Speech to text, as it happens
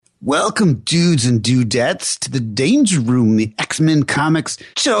Welcome, dudes and dudettes, to the Danger Room, the X-Men Comics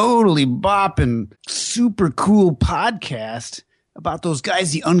totally bopping, super cool podcast about those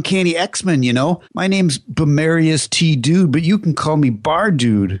guys, the Uncanny X-Men, you know? My name's Bamarius T. Dude, but you can call me Bar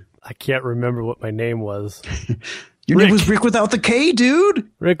Dude. I can't remember what my name was. Your name was Rick without the K,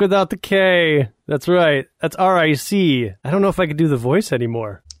 dude. Rick without the K. That's right. That's R-I-C. I don't know if I could do the voice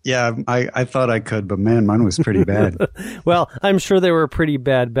anymore. Yeah, I thought I could, but man, mine was pretty bad. Well, I'm sure they were pretty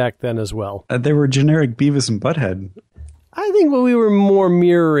bad back then as well. They were generic Beavis and Butthead. I think we were more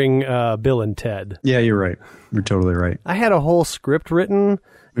mirroring Bill and Ted. Yeah, you're right. You're totally right. I had a whole script written.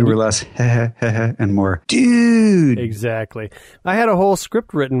 We were less and more dude. Exactly. I had a whole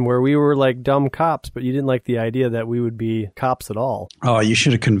script written where we were like dumb cops, but you didn't like the idea that we would be cops at all. Oh, you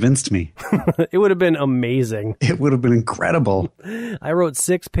should have convinced me. It would have been amazing. It would have been incredible. I wrote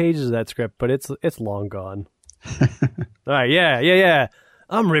 6 pages of that script, but it's long gone. All right, yeah.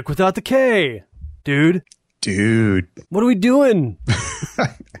 I'm Rick without the K, dude. Dude. What are we doing?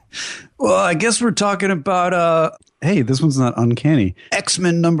 Well, I guess we're talking about, hey, this one's not uncanny.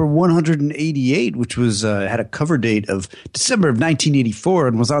 X-Men number 188, which was had a cover date of December of 1984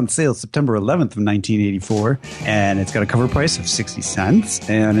 and was on sale September 11th of 1984. And it's got a cover price of 60 cents.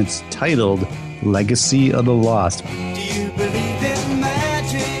 And it's titled Legacy of the Lost. Do you believe in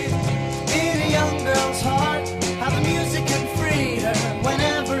magic in a young girl's heart? How the music can free her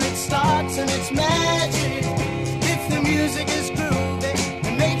whenever it starts, and it's magic. If the music is groovy,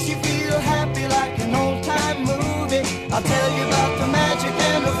 it makes you feel happy like an old-time movie. I'll tell you about the magic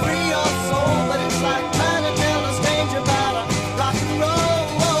and it'll free your soul, but it's like trying to tell a stranger about a rock and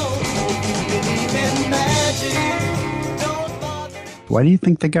roll. If you believe in magic, don't bother. Why do you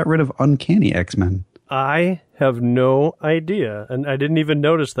think they got rid of Uncanny X-Men? I have no idea, and I didn't even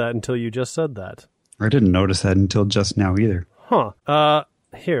notice that until you just said that. I didn't notice that until just now either. Huh.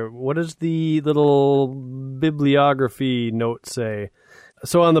 Here, what does the little bibliography note say?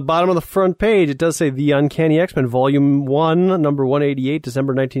 So on the bottom of the front page, it does say The Uncanny X-Men, Volume 1, number 188,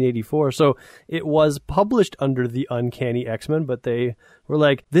 December 1984. So it was published under The Uncanny X-Men, but they were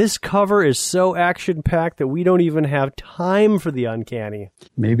like, this cover is so action-packed that we don't even have time for The Uncanny.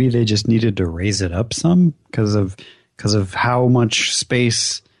 Maybe they just needed to raise it up some because of how much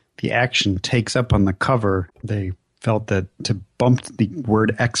space the action takes up on the cover. They felt that to bump the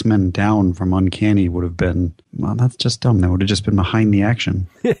word X-Men down from Uncanny would have been, well, that's just dumb. That would have just been behind the action.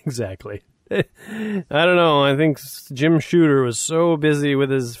 Exactly. I don't know. I think Jim Shooter was so busy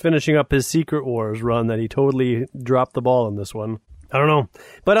with finishing up his Secret Wars run that he totally dropped the ball in this one. I don't know.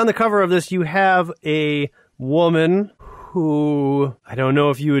 But on the cover of this, you have a woman who, I don't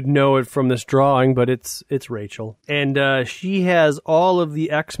know if you would know it from this drawing, but it's Rachel. And she has all of the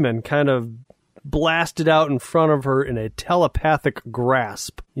X-Men kind of blasted out in front of her in a telepathic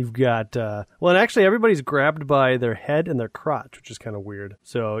grasp. You've got, and actually everybody's grabbed by their head and their crotch, which is kind of weird.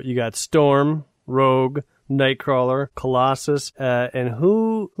 So you got Storm, Rogue, Nightcrawler, Colossus, and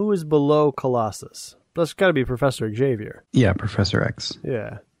who is below Colossus? That's got to be Professor Xavier. Yeah, Professor X.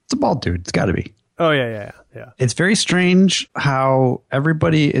 Yeah. It's a bald dude. It's got to be. Oh, yeah. It's very strange how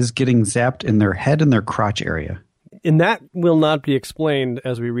everybody is getting zapped in their head and their crotch area. And that will not be explained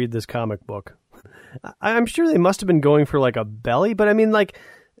as we read this comic book. I'm sure they must have been going for like a belly, but I mean, like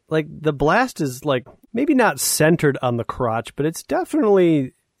the blast is like maybe not centered on the crotch, but it's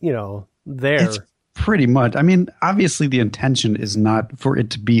definitely, there. It's pretty much. I mean, obviously the intention is not for it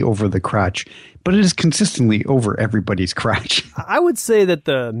to be over the crotch, but it is consistently over everybody's crotch. I would say that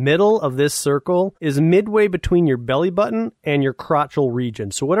the middle of this circle is midway between your belly button and your crotchal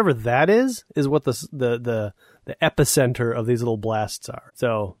region. So whatever that is what the epicenter of these little blasts are.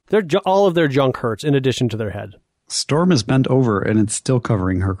 So all of their junk hurts in addition to their head. Storm is bent over and it's still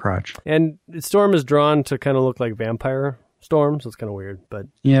covering her crotch. And Storm is drawn to kind of look like Vampire Storm, so it's kind of weird. But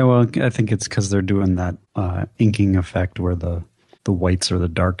yeah, well, I think it's because they're doing that inking effect where the whites or the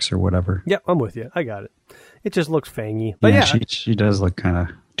darks or whatever. Yeah, I'm with you. I got it. It just looks fangy. But yeah. She does look kind of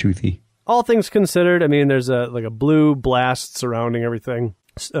toothy. All things considered, I mean, there's a blue blast surrounding everything.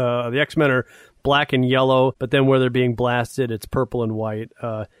 The X-Men are black and yellow, but then where they're being blasted, it's purple and white.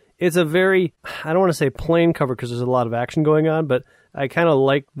 It's a very, I don't want to say plain cover because there's a lot of action going on, but I kind of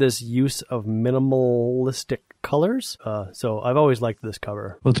like this use of minimalistic colors. So I've always liked this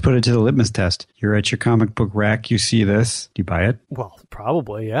cover. Well, to put it to the litmus test, you're at your comic book rack, you see this, do you buy it? Well,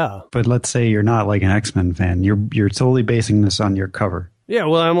 probably, yeah. But let's say you're not like an X-Men fan. You're solely basing this on your cover. Yeah,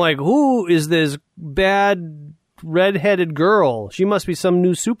 well, I'm like, who is this bad red-headed girl? She must be some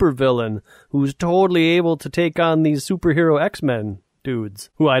new supervillain who's totally able to take on these superhero X-Men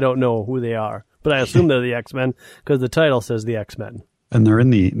dudes, who I don't know who they are. But I assume they're the X-Men because the title says the X-Men. And they're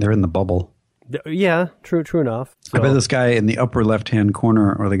in the bubble. Yeah, true enough. So, I bet this guy in the upper left-hand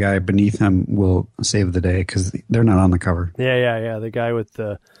corner or the guy beneath him will save the day because they're not on the cover. Yeah. The guy with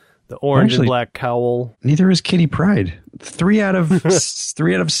the orange and black cowl. Neither is Kitty Pryde. 3 out of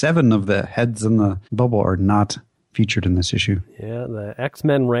 7 of the heads in the bubble are not featured in this issue. Yeah, the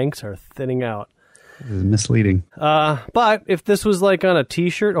X-Men ranks are thinning out. This is misleading. But if this was like on a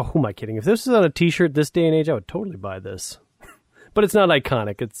T-shirt, who am I kidding? If this was on a T-shirt this day and age, I would totally buy this. But it's not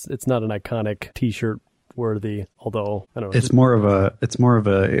iconic. It's not an iconic T-shirt worthy. Although I don't know. It's more of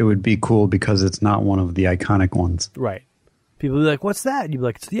a. It would be cool because it's not one of the iconic ones. Right. People would be like, "What's that?" And you'd be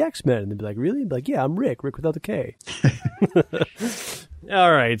like, "It's the X-Men." And they'd be like, "Really?" You'd be like, "Yeah, I'm Rick without the K."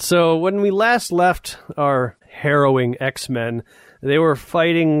 All right. So when we last left our harrowing X-Men, they were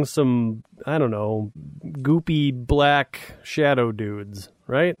fighting some, I don't know, goopy black shadow dudes,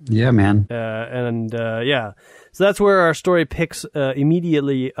 right? Yeah, man. Yeah. So that's where our story picks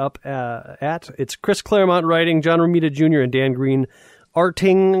immediately up at. It's Chris Claremont writing, John Romita Jr. and Dan Green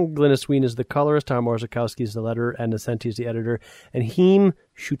arting. Glynis Wein is the colorist, Tom Orzechowski is the letterer, and Nascenti is the editor, and Haim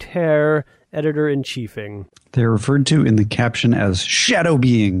Shuter, editor-in-chiefing. They're referred to in the caption as shadow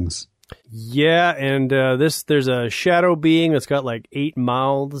beings. Yeah, and there's a shadow being that's got like 8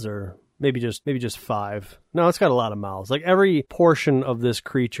 mouths, or maybe just 5. No, it's got a lot of mouths. Like every portion of this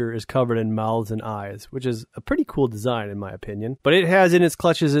creature is covered in mouths and eyes, which is a pretty cool design in my opinion. But it has in its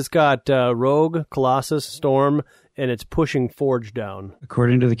clutches, it's got Rogue, Colossus, Storm, and it's pushing Forge down.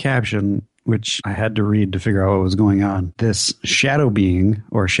 According to the caption, which I had to read to figure out what was going on, this shadow being,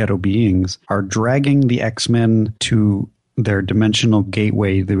 or shadow beings, are dragging the X-Men to their dimensional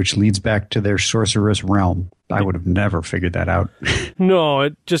gateway, which leads back to their sorceress realm. I would have never figured that out. No,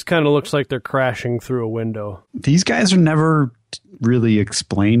 it just kind of looks like they're crashing through a window. These guys are never really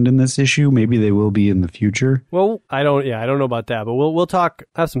explained in this issue. Maybe they will be in the future. Well, I don't know about that, but we'll talk.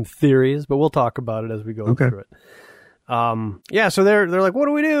 I have some theories, but we'll talk about it as we go through it. So they're like, what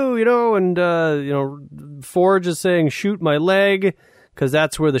do we do? And Forge is saying, shoot my leg, because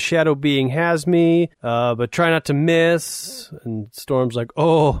that's where the shadow being has me, but try not to miss. And Storm's like,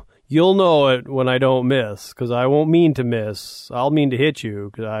 oh, you'll know it when I don't miss, because I won't mean to miss. I'll mean to hit you,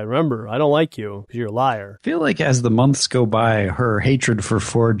 because I don't like you, because you're a liar. I feel like as the months go by, her hatred for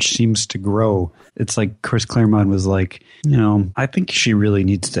Forge seems to grow. It's like Chris Claremont was like, I think she really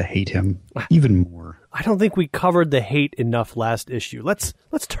needs to hate him even more. I don't think we covered the hate enough last issue. Let's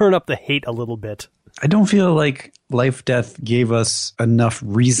turn up the hate a little bit. I don't feel like Life Death gave us enough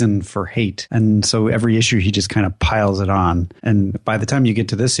reason for hate. And so every issue, he just kind of piles it on. And by the time you get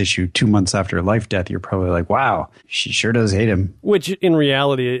to this issue, 2 months after Life Death, you're probably like, wow, she sure does hate him. Which in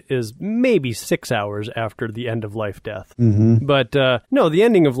reality is maybe 6 hours after the end of Life Death. Mm-hmm. But no, the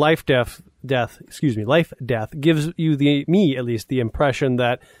ending of Life Death gives you, me at least, the impression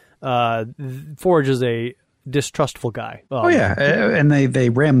that Forge is a distrustful guy. And they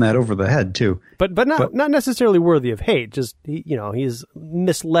ram that over the head too. But not necessarily worthy of hate. Just he's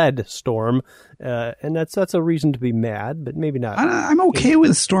misled Storm, and that's a reason to be mad. But maybe not. I'm okay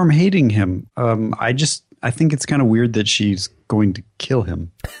with Storm hating him. I think it's kind of weird that she's going to kill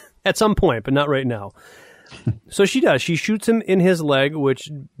him at some point, but not right now. So she does. She shoots him in his leg, which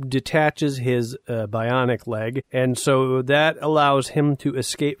detaches his bionic leg, and so that allows him to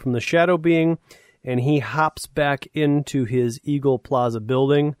escape from the shadow being. And he hops back into his Eagle Plaza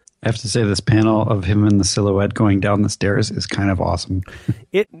building. I have to say, this panel of him in the silhouette going down the stairs is kind of awesome.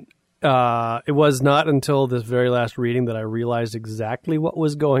 It was not until this very last reading that I realized exactly what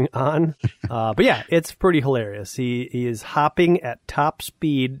was going on. But yeah, it's pretty hilarious. He is hopping at top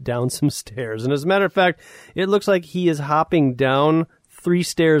speed down some stairs. And as a matter of fact, it looks like he is hopping down 3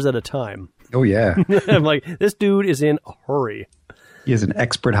 stairs at a time. Oh, yeah. I'm like, this dude is in a hurry. He is an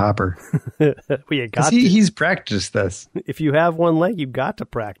expert hopper. He's practiced this. If you have one leg, you've got to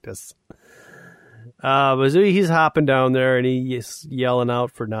practice. But he's hopping down there, and he's yelling out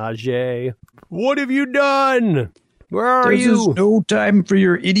for Najee. What have you done? Where are you? There's no time for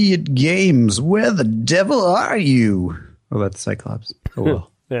your idiot games. Where the devil are you? Oh, that's Cyclops. Oh,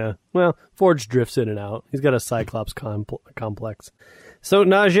 well. Yeah. Well, Forge drifts in and out. He's got a Cyclops complex. So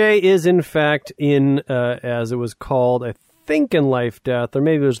Najee is, in fact, in, as it was called, I think in Life Death, or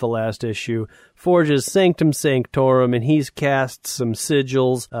maybe it was the last issue, Forge's Sanctum Sanctorum, and he's cast some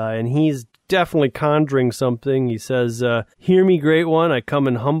sigils, and he's definitely conjuring something. He says, hear me, Great One, I come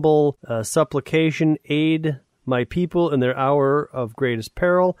in humble supplication, aid my people in their hour of greatest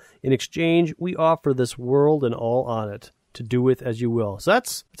peril. In exchange, we offer this world and all on it, to do with as you will. So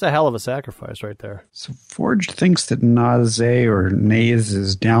that's a hell of a sacrifice right there. So Forge thinks that Naze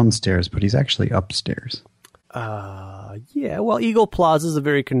is downstairs, but he's actually upstairs. Yeah, well, Eagle Plaza is a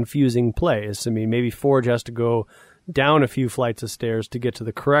very confusing place. I mean, maybe Forge has to go down a few flights of stairs to get to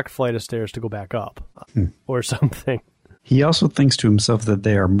the correct flight of stairs to go back up or something. He also thinks to himself that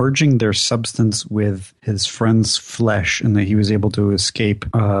they are merging their substance with his friend's flesh and that he was able to escape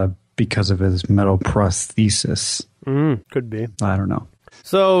because of his metal prosthesis. Could be. I don't know.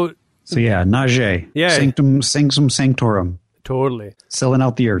 So yeah, Najee. Yeah. Sanctum Sanctorum. Totally. Selling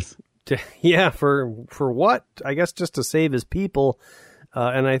out the earth. Yeah, for what? I guess just to save his people.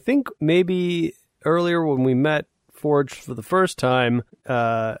 And I think maybe earlier when we met Forge for the first time,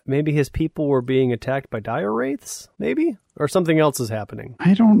 maybe his people were being attacked by dire wraiths, maybe? Or something else is happening.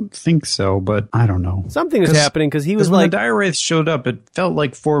 I don't think so, but I don't know. Something is happening because he was when like... the dire wraiths showed up, it felt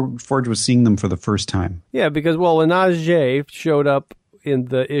like Forge was seeing them for the first time. Yeah, because, well, when Najee showed up in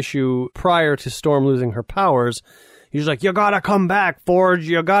the issue prior to Storm losing her powers, he's like, you gotta come back, Forge.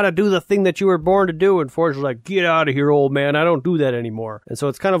 You gotta do the thing that you were born to do. And Forge was like, get out of here, old man. I don't do that anymore. And so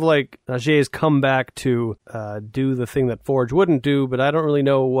it's kind of like Najee's come back to do the thing that Forge wouldn't do, but I don't really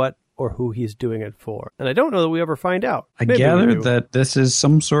know what or who he's doing it for. And I don't know that we ever find out. I Maybe gather that this is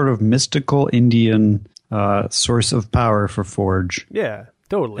some sort of mystical Indian source of power for Forge. Yeah,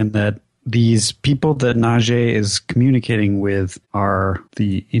 totally. And that these people that Najee is communicating with are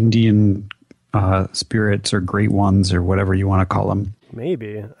the Indian spirits or great ones or whatever you want to call them.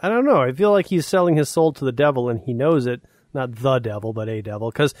 Maybe. I don't know. I feel like he's selling his soul to the devil and he knows it. Not the devil, but a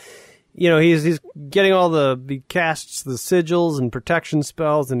devil. Because, you know, he's getting he casts the sigils and protection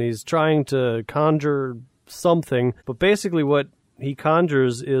spells and he's trying to conjure something. But basically what he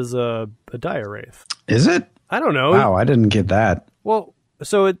conjures is a dire wraith. Is it? I don't know. Wow, I didn't get that. Well,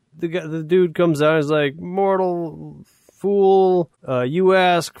 so the dude comes out and is like, mortal fool, you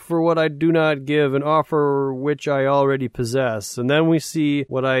ask for what I do not give and offer which I already possess. And then we see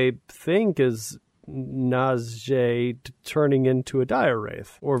what I think is Najee turning into a dire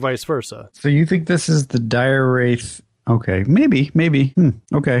wraith, or vice versa. So you think this is the dire wraith? Okay, maybe.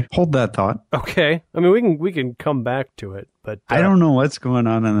 Okay, hold that thought. Okay, I mean we can come back to it, but I don't know what's going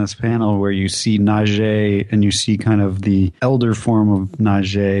on in this panel where you see Najee and you see kind of the elder form of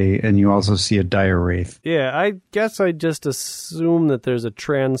Najee and you also see a dire wraith. Yeah, I guess I just assume that there's a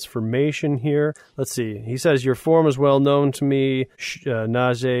transformation here. Let's see. He says, your form is well known to me,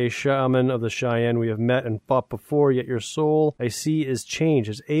 Najee, shaman of the Cheyenne. We have met and fought before, yet your soul I see is changed,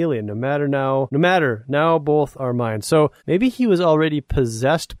 is alien. No matter, now both are mine. So maybe he was already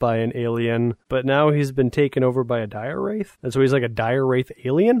possessed by an alien, but now he's been taken over by a dire wraith? And so he's like a dire wraith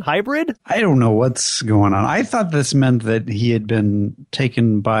alien hybrid? I don't know what's going on. I thought this meant that he had been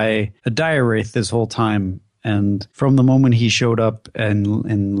taken by a dire wraith this whole time. And from the moment he showed up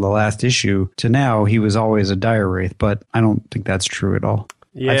in the last issue to now, he was always a dire wraith. But I don't think that's true at all.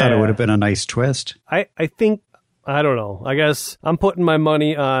 Yeah. I thought it would have been a nice twist. I think... I don't know. I guess I'm putting my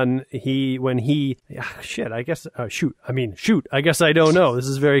money on I guess I don't know. This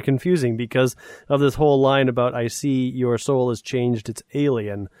is very confusing because of this whole line about I see your soul has changed, it's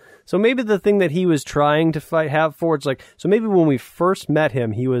alien. So maybe the thing that he was trying to have Forge, like, so maybe when we first met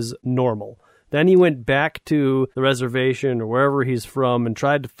him, he was normal. Then he went back to the reservation or wherever he's from and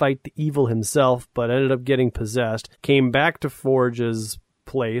tried to fight the evil himself, but ended up getting possessed. Came back to Forge's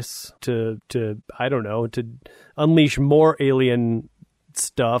place to I don't know, to unleash more alien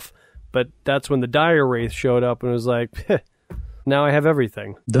stuff, but that's when the dire wraith showed up and was like, now I have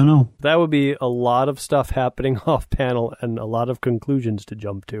everything. Don't know. That would be a lot of stuff happening off panel and a lot of conclusions to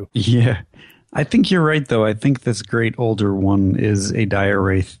jump to. Yeah. I think you're right, though. I think this great older one is a dire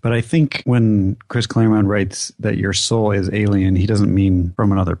wraith. But I think when Chris Claremont writes that your soul is alien, he doesn't mean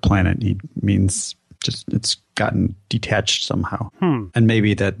from another planet. He means just it's gotten detached somehow. And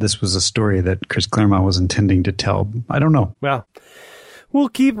maybe that this was a story that Chris Claremont was intending to tell. I don't know. Well, we'll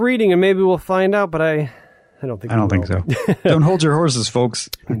keep reading and maybe we'll find out, but I don't think so. Don't hold your horses,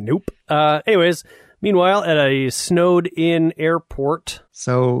 folks. Nope. Anyways, meanwhile, at a snowed-in airport.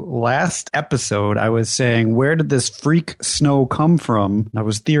 So last episode, I was saying, where did this freak snow come from? I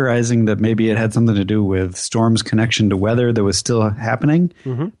was theorizing that maybe it had something to do with Storm's connection to weather that was still happening.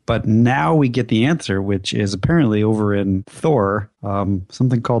 Mm-hmm. But now we get the answer, which is apparently over in Thor.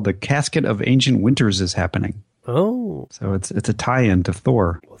 Something called the Casket of Ancient Winters is happening. Oh. So it's a tie-in to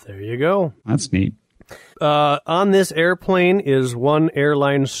Thor. Well, there you go. That's neat. On this airplane is one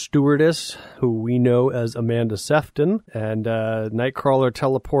airline stewardess who we know as Amanda Sefton, and Nightcrawler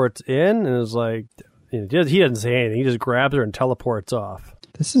teleports in and is like, he doesn't say anything. He just grabs her and teleports off.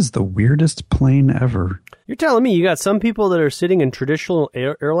 This is the weirdest plane ever. You're telling me you got some people that are sitting in traditional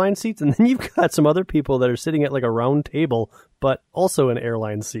airline seats, and then you've got some other people that are sitting at like a round table, but also in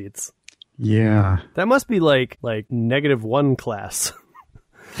airline seats. Yeah. That must be like -1 class.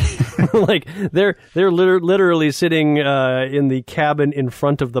 Like they're literally sitting in the cabin in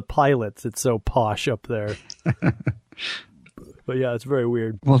front of the pilots. It's so posh up there. But yeah, it's very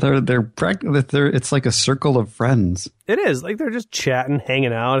weird. Well, they're it's like a circle of friends. It is like they're just chatting,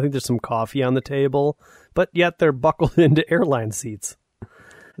 hanging out. I think there's some coffee on the table, but yet they're buckled into airline seats.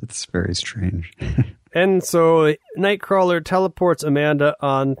 It's very strange. And so Nightcrawler teleports Amanda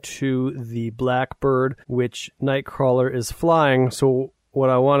onto the Blackbird, which Nightcrawler is flying. So what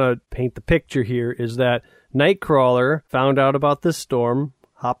I want to paint the picture here is that Nightcrawler found out about this storm,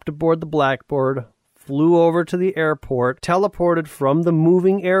 hopped aboard the Blackbird, flew over to the airport, teleported from the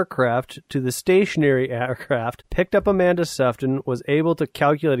moving aircraft to the stationary aircraft, picked up Amanda Sefton, was able to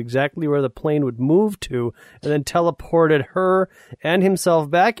calculate exactly where the plane would move to, and then teleported her and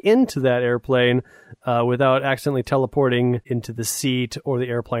himself back into that airplane without accidentally teleporting into the seat or the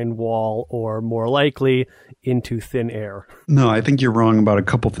airplane wall, or more likely into thin air. No, I think you're wrong about a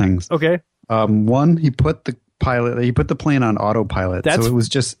couple things. Okay. One, he put the plane on autopilot, so it was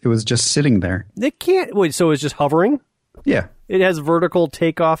just sitting there. It can't wait. So it's just hovering. Yeah, it has vertical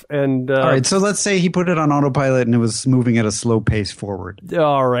takeoff and. All right, so let's say he put it on autopilot and it was moving at a slow pace forward.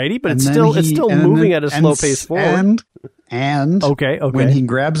 Alrighty, but it's still moving at a slow pace forward. And okay. When he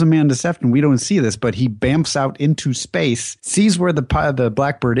grabs Amanda Sefton, we don't see this, but he bamps out into space, sees where the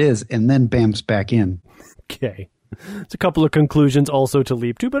Blackbird is, and then bamps back in. Okay. It's a couple of conclusions also to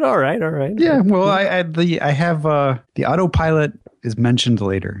leap to, but all right. Yeah, well, I have the autopilot is mentioned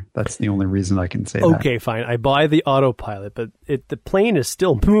later. That's the only reason I can say that. Okay, fine. I buy the autopilot, but the plane is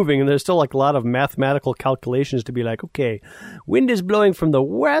still moving, and there's still like a lot of mathematical calculations to be like, okay, wind is blowing from the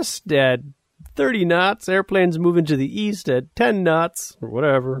west at 30 knots, airplane's moving to the east at 10 knots, or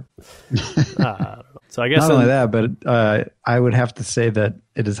whatever. So I guess not only that, but I would have to say that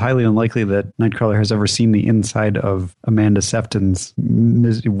it is highly unlikely that Nightcrawler has ever seen the inside of Amanda Sefton's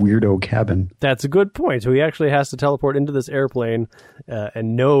weirdo cabin. That's a good point. So he actually has to teleport into this airplane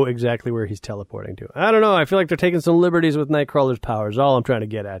and know exactly where he's teleporting to. I don't know. I feel like they're taking some liberties with Nightcrawler's powers. All I'm trying to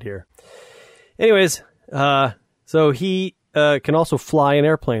get at here. Anyways, so he can also fly an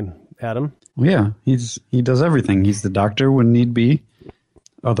airplane, Adam. Yeah, he does everything. He's the doctor when need be.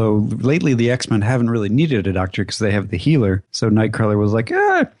 Although lately the X-Men haven't really needed a doctor because they have the healer. So Nightcrawler was like,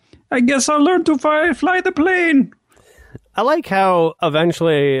 I guess I'll learn to fly the plane. I like how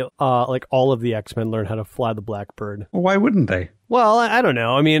eventually like all of the X-Men learn how to fly the Blackbird. Well, why wouldn't they? Well, I don't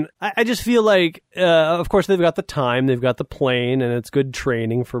know. I mean, I just feel like, of course, they've got the time, they've got the plane, and it's good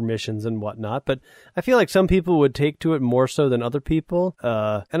training for missions and whatnot. But I feel like some people would take to it more so than other people.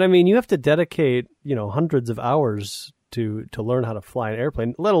 And I mean, you have to dedicate, hundreds of hours to learn how to fly an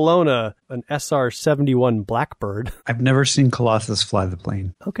airplane, let alone an SR-71 Blackbird. I've never seen Colossus fly the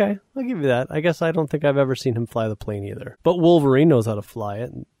plane. Okay, I'll give you that. I guess I don't think I've ever seen him fly the plane either. But Wolverine knows how to fly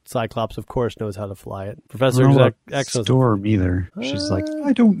it. And Cyclops, of course, knows how to fly it. Professor X knows. Storm either. She's like,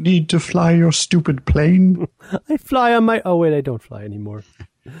 I don't need to fly your stupid plane. I fly on my... Oh, wait, I don't fly anymore.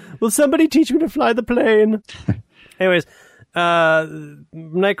 Will somebody teach me to fly the plane? Anyways...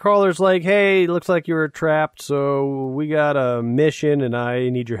 Nightcrawler's like, hey, looks like you were trapped, so we got a mission and I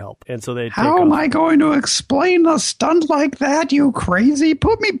need your help. And so they take How am I going to explain a stunt like that, you crazy?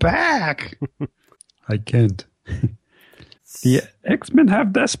 Put me back. I can't. The X-Men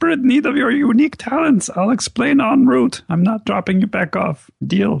have desperate need of your unique talents. I'll explain en route. I'm not dropping you back off.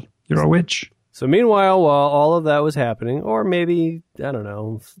 Deal. You're a witch. So meanwhile, while all of that was happening, or maybe, I don't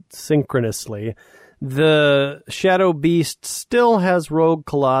know, synchronously, the Shadow Beast still has Rogue,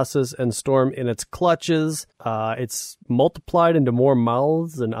 Colossus, and Storm in its clutches. It's multiplied into more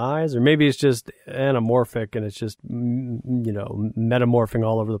mouths and eyes, or maybe it's just anamorphic and it's just, metamorphing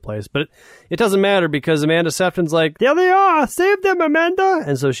all over the place. But it doesn't matter because Amanda Sefton's like, there they are! Save them, Amanda!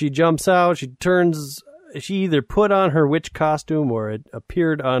 And so she jumps out, she either put on her witch costume or it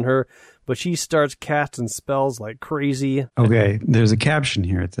appeared on her, but she starts casting spells like crazy. Okay, there's a caption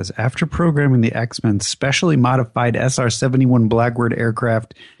here. It says, after programming the X-Men's specially modified SR-71 Blackbird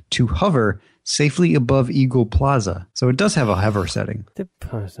aircraft to hover safely above Eagle Plaza. So it does have a hover setting.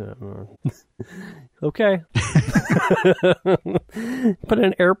 Okay. But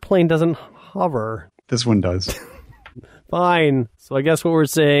an airplane doesn't hover. This one does. Fine. So I guess what we're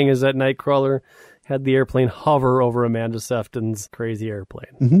saying is that Nightcrawler had the airplane hover over Amanda Sefton's crazy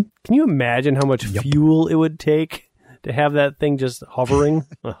airplane. Mm-hmm. Can you imagine how much fuel it would take to have that thing just hovering?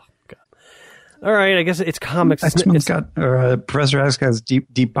 Oh, God. All right, I guess it's comics. Professor X has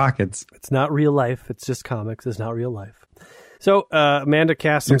deep pockets. It's not real life. It's just comics. It's not real life. So Amanda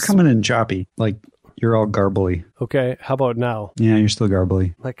casts... You're coming in choppy. Like, You're all garbly. Okay, how about now? Yeah, you're still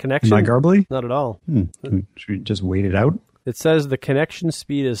garbly. My connection? Am I garbly? Not at all. Should we just wait it out? It says the connection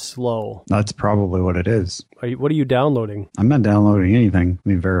speed is slow. That's probably what it is. What are you downloading? I'm not downloading anything.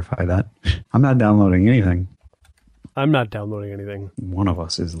 Let me verify that. I'm not downloading anything. I'm not downloading anything. One of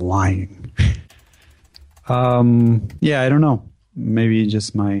us is lying. Yeah, I don't know. Maybe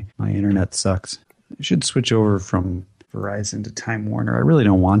just my internet sucks. I should switch over from Verizon to Time Warner. I really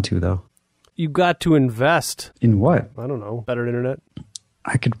don't want to, though. You got to invest. In what? I don't know. Better internet?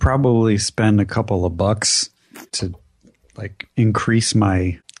 I could probably spend a couple of bucks to increase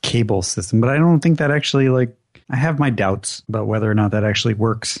my cable system, but I don't think that actually I have my doubts about whether or not that actually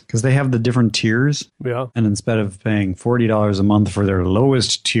works because they have the different tiers. Yeah. And instead of paying $40 a month for their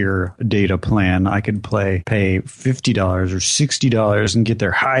lowest tier data plan, I could pay $50 or $60 and get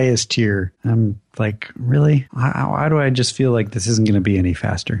their highest tier. I'm like, really? Why do I just feel like this isn't going to be any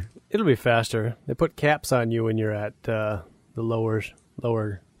faster? It'll be faster. They put caps on you when you're at the lower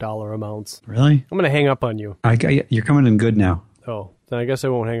dollar amounts. Really? I'm going to hang up on you. You're coming in good now. Oh, then I guess I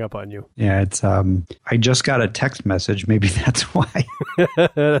won't hang up on you. Yeah, it's I just got a text message. Maybe that's why.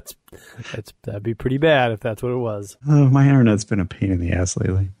 That'd be pretty bad if that's what it was. Oh, my internet's been a pain in the ass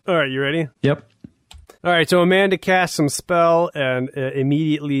lately. All right, you ready? Yep. All right, so Amanda casts some spell, and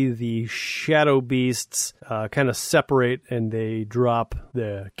immediately the shadow beasts kind of separate, and they drop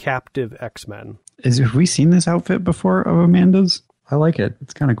the captive X-Men. Have we seen this outfit before of Amanda's? I like it.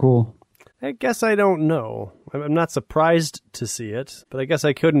 It's kind of cool. I guess I don't know. I'm not surprised to see it, but I guess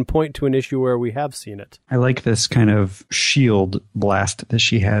I couldn't point to an issue where we have seen it. I like this kind of shield blast that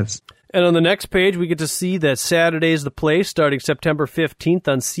she has. And on the next page, we get to see that Saturday's the Place, starting September 15th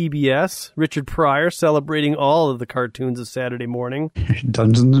on CBS. Richard Pryor celebrating all of the cartoons of Saturday morning.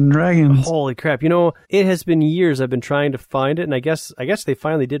 Dungeons and Dragons. Holy crap. You know, it has been years I've been trying to find it, and I guess they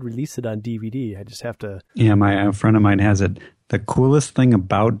finally did release it on DVD. I just have to... Yeah, a friend of mine has it. The coolest thing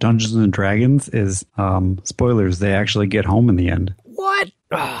about Dungeons and Dragons is, spoilers, they actually get home in the end. What?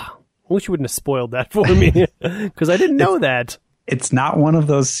 I wish you wouldn't have spoiled that for me, because I didn't know that. It's not one of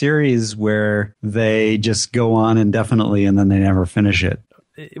those series where they just go on indefinitely and then they never finish it.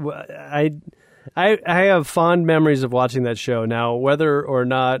 I have fond memories of watching that show. Now, whether or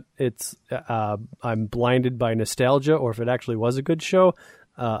not it's I'm blinded by nostalgia or if it actually was a good show,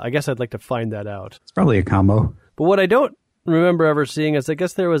 I guess I'd like to find that out. It's probably a combo. But what I don't remember ever seeing is I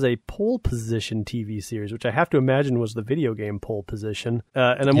guess there was a Pole Position TV series, which I have to imagine was the video game Pole Position.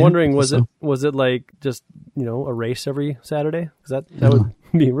 And I'm wondering, was it like just, a race every Saturday? Because that would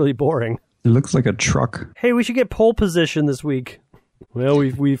be really boring. It looks like a truck. Hey, we should get Pole Position this week. Well,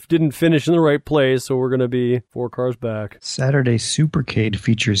 we didn't finish in the right place, so we're going to be 4 cars back. Saturday Supercade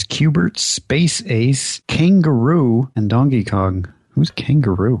features Q*bert, Space Ace, Kangaroo, and Donkey Kong. Who's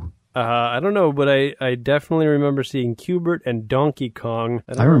Kangaroo? I don't know, but I definitely remember seeing Q*bert and Donkey Kong.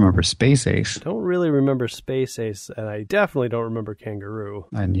 I remember Space Ace. I don't really remember Space Ace, and I definitely don't remember Kangaroo.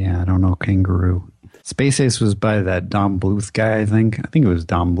 And yeah, I don't know Kangaroo. Space Ace was by that Don Bluth guy, I think. I think it was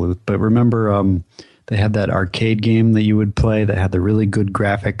Don Bluth. But remember, they had that arcade game that you would play that had the really good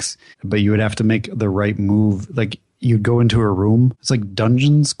graphics, but you would have to make the right move. Like, you'd go into a room. It's like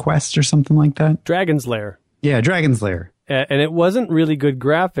Dungeon's Quest or something like that. Dragon's Lair. Yeah, Dragon's Lair. And it wasn't really good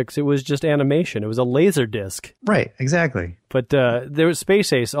graphics. It was just animation. It was a laser disc. Right, exactly. But there was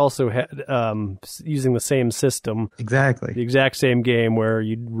Space Ace also had using the same system. Exactly. The exact same game where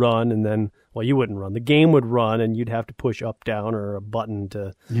you'd run and then, well, you wouldn't run. The game would run and you'd have to push up, down, or a button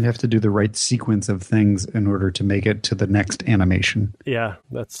to... You'd have to do the right sequence of things in order to make it to the next animation. Yeah,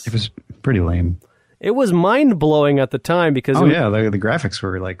 It was pretty lame. It was mind-blowing at the time because... the graphics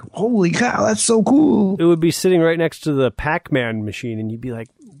were like, holy cow, that's so cool. It would be sitting right next to the Pac-Man machine, and you'd be like,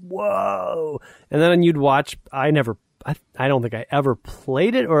 whoa. And then you'd watch... I don't think I ever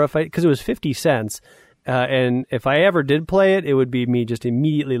played it, because it was 50 cents. And if I ever did play it, it would be me just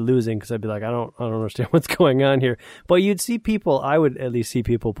immediately losing because I'd be like, I don't understand what's going on here. But you'd see people, I would at least see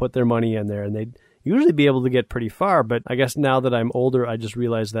people put their money in there, and they'd usually be able to get pretty far, but I guess now that I'm older, I just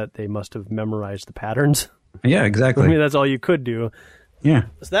realized that they must have memorized the patterns. Yeah, exactly. I mean, that's all you could do. Yeah.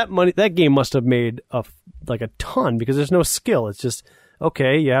 So that game must have made a ton because there's no skill. It's just,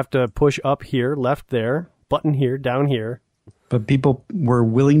 okay, you have to push up here, left there, button here, down here. But people were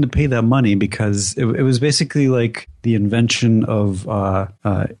willing to pay that money because it was basically like the invention of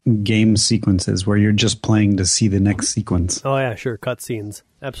game sequences where you're just playing to see the next sequence. Oh, yeah, sure. Cutscenes.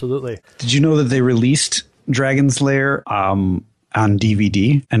 Absolutely. Did you know that they released Dragon's Lair on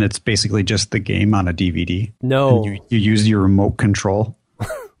DVD? And it's basically just the game on a DVD. No. And you use your remote control.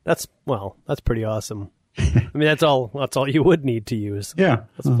 That's pretty awesome. I mean, that's all you would need to use. Yeah.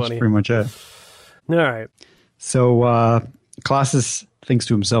 That's funny. Pretty much it. All right. So Colossus thinks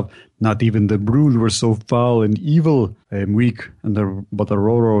to himself, not even the brood were so foul and evil. I am weak, but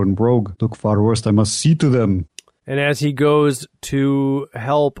Aurora and Rogue look far worse. I must see to them. And as he goes to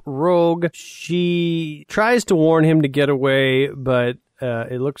help Rogue, she tries to warn him to get away, but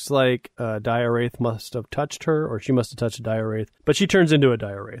it looks like Dire Wraith must have touched her, or she must have touched a Dire Wraith. But she turns into a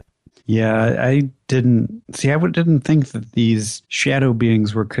Dire Wraith. Yeah, I didn't think that these shadow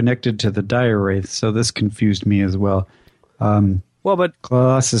beings were connected to the Dire Wraith, so this confused me as well. But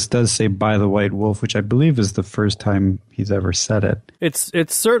Colossus does say "by the White Wolf," which I believe is the first time he's ever said it.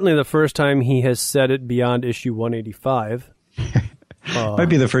 It's certainly the first time he has said it beyond issue 185. Might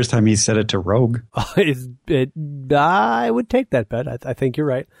be the first time he said it to Rogue. I would take that bet. I think you're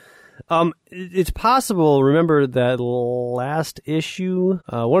right. It's possible. Remember that last issue,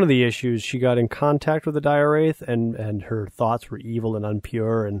 one of the issues, she got in contact with the Dire Wraith, and her thoughts were evil and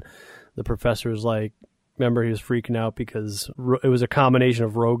unpure, and the professor's like, remember, he was freaking out because it was a combination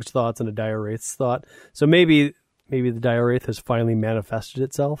of Rogue's thoughts and a Dire Wraith's thought. So maybe the Dire Wraith has finally manifested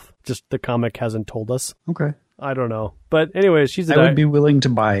itself. Just the comic hasn't told us. Okay. I don't know. But anyways, she's I would be willing to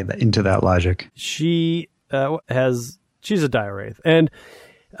buy into that logic. She's a Dire Wraith. And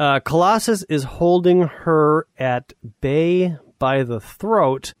Colossus is holding her at bay by the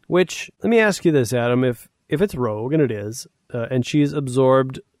throat, which, let me ask you this, Adam, if it's Rogue, and it is, and she's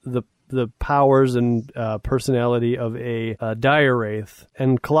absorbed the powers and personality of a Dire Wraith,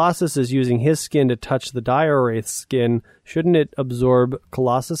 and Colossus is using his skin to touch the Dire Wraith's skin, shouldn't it absorb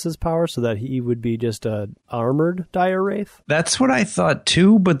Colossus's power so that he would be just a armored Dire Wraith? That's what I thought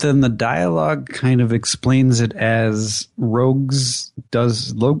too, but then the dialogue kind of explains it as Rogue's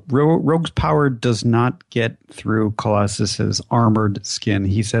power does not get through Colossus's armored skin.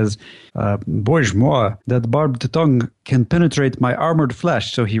 He says, "Boige moi, that barbed tongue can penetrate my armored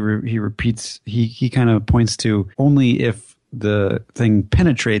flesh." So he repeats, he kind of points to only if the thing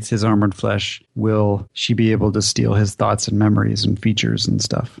penetrates his armored flesh will she be able to steal his thoughts and memories and features and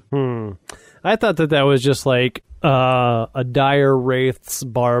stuff. I thought that was just like a Dire Wraith's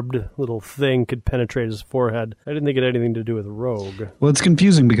barbed little thing could penetrate his forehead. I didn't think it had anything to do with Rogue. Well, it's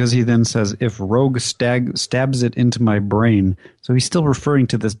confusing because he then says, if Rogue stabs it into my brain. So he's still referring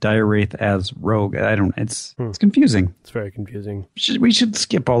to this Dire Wraith as Rogue. It's confusing. It's very confusing. We should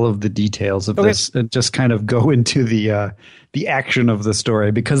skip all of the details of this and just kind of go into the action of the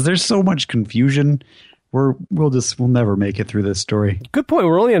story because there's so much confusion. We'll never make it through this story. Good point.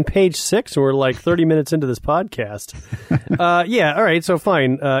 We're only on page 6, and we're like 30 minutes into this podcast. Yeah, all right, so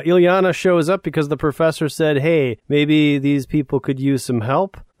fine. Illyana shows up because the professor said, hey, maybe these people could use some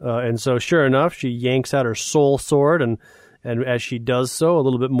help. And so sure enough, she yanks out her soul sword, and as she does so, a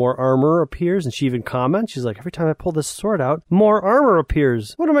little bit more armor appears, and she even comments. She's like, every time I pull this sword out, more armor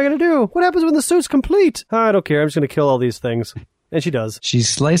appears. What am I going to do? What happens when the suit's complete? I don't care. I'm just going to kill all these things. And she does. She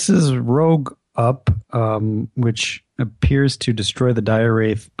slices Rogue up, which appears to destroy the Dire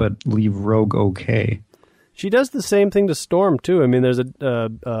Wraith, but leave Rogue okay. She does the same thing to Storm, too. I mean, there's a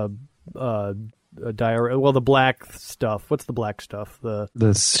Dire... Well, the black stuff. What's the black stuff?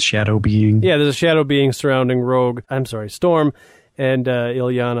 The shadow being. Yeah, there's a shadow being surrounding Rogue. I'm sorry, Storm. And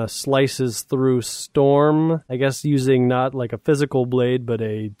Illyana slices through Storm, I guess using not like a physical blade, but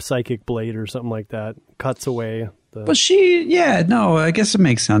a psychic blade or something like that. Cuts away. But I guess it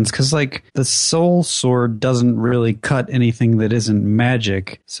makes sense because like the soul sword doesn't really cut anything that isn't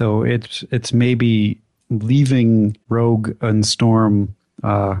magic. So it's maybe leaving Rogue and Storm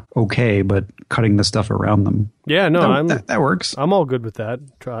okay, but cutting the stuff around them. Yeah, no, that works. I'm all good with that.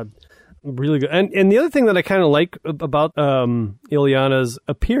 Really good. And the other thing that I kind of like about Illyana's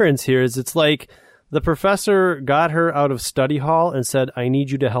appearance here is it's like the professor got her out of study hall and said, I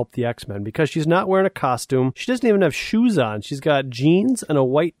need you to help the X-Men, because she's not wearing a costume. She doesn't even have shoes on. She's got jeans and a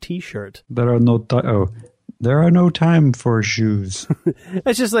white T-shirt. There are no time for shoes.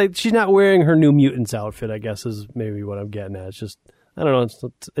 It's just like she's not wearing her New Mutants outfit, I guess, is maybe what I'm getting at. It's just, I don't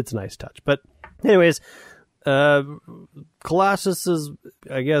know, it's a nice touch. But anyways, Colossus is,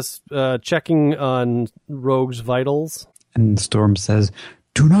 I guess, checking on Rogue's vitals. And Storm says,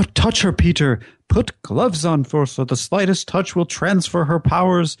 do not touch her, Peter. Put gloves on for so the slightest touch will transfer her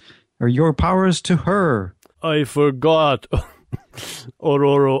powers, or your powers, to her. I forgot.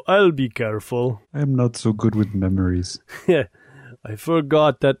 Aurora, I'll be careful. I am not so good with memories. Yeah, I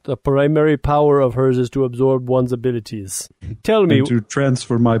forgot that the primary power of hers is to absorb one's abilities. Tell me... And to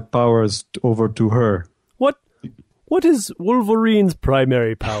transfer my powers over to her. What is Wolverine's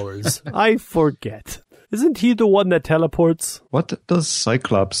primary powers? I forget. Isn't he the one that teleports? What does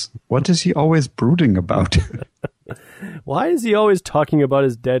Cyclops? What is he always brooding about? Why is he always talking about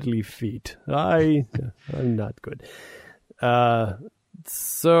his deadly feat? I'm not good.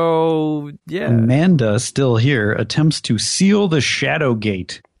 So, yeah. Amanda, still here, attempts to seal the Shadow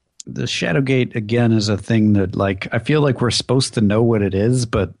Gate. The Shadow Gate, again, is a thing that, like, I feel like we're supposed to know what it is,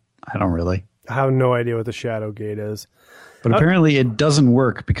 but I don't really. I have no idea what the Shadow Gate is. But apparently it doesn't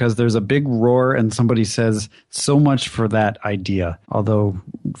work because there's a big roar and somebody says, so much for that idea. Although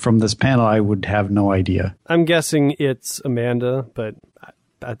from this panel, I would have no idea. I'm guessing it's Amanda, but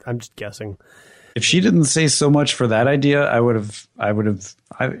I'm just guessing. If she didn't say so much for that idea, I would have,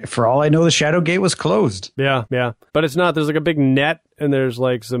 for all I know, the Shadow Gate was closed. Yeah. But it's not. There's like a big net and there's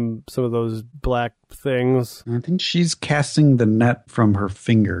like some of those black things. I think she's casting the net from her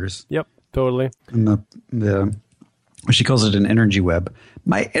fingers. Yep, totally. And she calls it an energy web.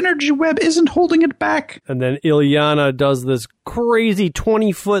 My energy web isn't holding it back. And then Ilyana does this crazy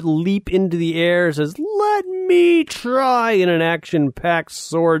 20-foot leap into the air, says, "Let me try," in an action-packed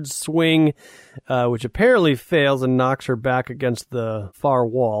sword swing, which apparently fails and knocks her back against the far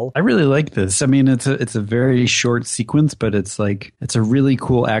wall. I really like this. I mean, it's a very short sequence, but it's a really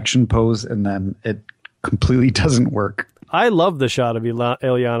cool action pose, and then it completely doesn't work. I love the shot of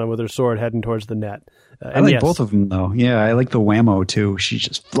Ilyana with her sword heading towards the net. I like both of them, though. Yeah, I like the whammo, too. She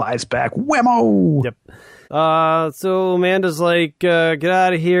just flies back. Whammo! Yep. So Amanda's like, get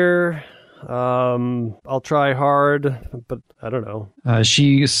out of here. I'll try hard, but I don't know.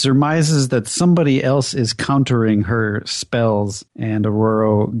 She surmises that somebody else is countering her spells, and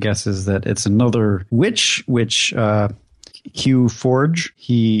Aurora guesses that it's another witch, which... Hugh Forge,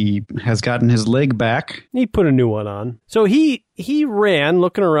 he has gotten his leg back. He put a new one on. So he ran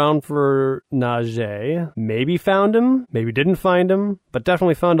looking around for Najee. Maybe found him, maybe didn't find him, but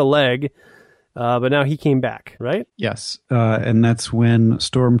definitely found a leg. But now he came back, right? Yes. And that's when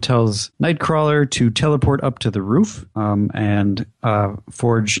Storm tells Nightcrawler to teleport up to the roof. And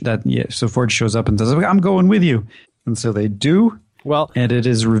Forge shows up and says, "I'm going with you." And so they do. Well, and it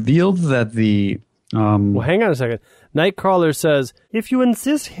is revealed that the... well, hang on a second. Nightcrawler says, "If you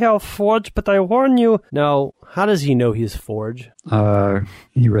insist, Herr Forge, but I warn you." Now, how does he know he's Forge?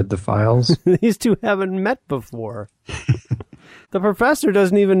 He read the files. These two haven't met before. The professor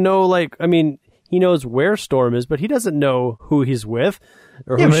doesn't even know, he knows where Storm is, but he doesn't know who he's with.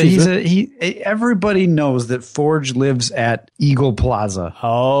 Or who she's with. Everybody knows that Forge lives at Eagle Plaza.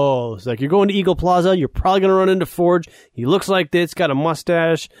 Oh, it's like, you're going to Eagle Plaza, you're probably going to run into Forge. He looks like this, got a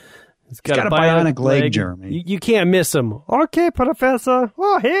mustache. He's got a bionic leg, Jeremy. You can't miss him. Okay, Professor.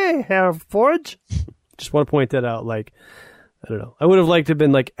 Oh, hey, Herr Forge. Just want to point that out. I don't know. I would have liked to have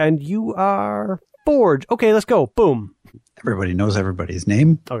been and you are Forge. Okay, let's go. Boom. Everybody knows everybody's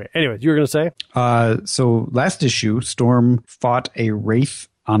name. Okay, anyways, you were going to say? So last issue, Storm fought a wraith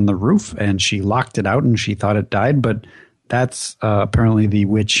on the roof, and she locked it out, and she thought it died, but that's apparently the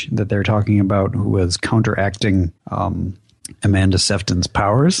witch that they're talking about who was counteracting... Amanda Sefton's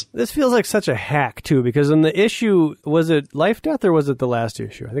powers. This feels like such a hack, too, because in the issue, was it Life Death or was it the last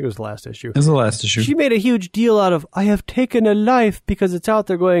issue? I think it was the last issue. It was the last issue. She made a huge deal out of, "I have taken a life," because it's out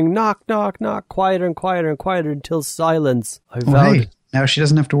there going knock, knock, knock, quieter and quieter and quieter until silence. Hey, now she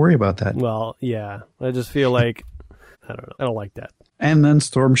doesn't have to worry about that. Well, yeah. I just feel like, I don't know. I don't like that. And then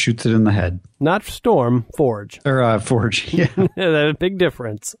Storm shoots it in the head. Not Storm, Forge. Or Forge, yeah. That's a big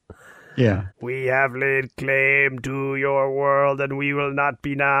difference. Yeah. "We have laid claim to your world, and we will not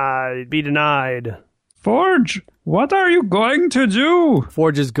be denied. Forge, what are you going to do?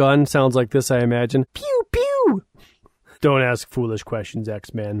 Forge's gun sounds like this, I imagine. Pew, pew. Don't ask foolish questions,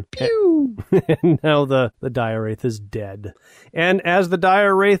 X-Men. Pew. And now the Dire Wraith is dead. And as the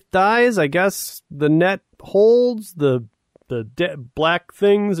Dire Wraith dies, I guess the net holds, the black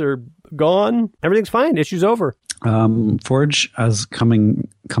things are gone. Everything's fine. Issue's over. Forge is coming.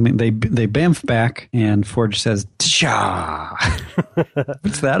 They bamf back, and Forge says, "Tcha."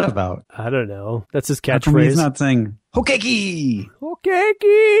 What's that about? I don't know. That's his How come catchphrase. he's not saying "Hokeki"?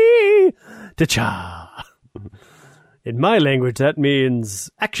 Hokeki! Tcha. In my language, that means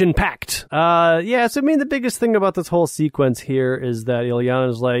action-packed. So the biggest thing about this whole sequence here is that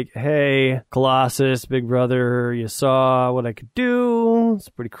Ilyana's like, "Hey, Colossus, big brother, you saw what I could do. It's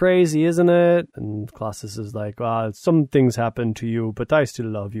pretty crazy, isn't it?" And Colossus is like, "Well, some things happened to you, but I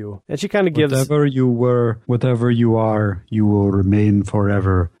still love you." And she kind of gives... Whatever you were, whatever you are, you will remain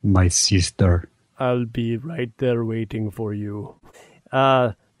forever, my sister. "I'll be right there waiting for you."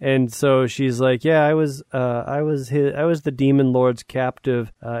 And so she's like, "Yeah, I was the Demon Lord's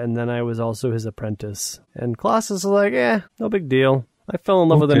captive, and then I was also his apprentice." And Colossus is like, "No big deal. I fell in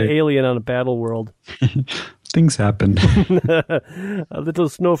love with an alien on a battle world." Things happen. A little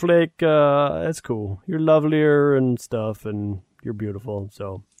snowflake, that's cool. You're lovelier and stuff, and you're beautiful.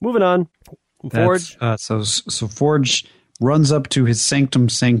 So, moving on. Forge. So Forge runs up to his sanctum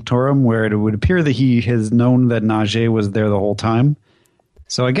sanctorum, where it would appear that he has known that Najee was there the whole time.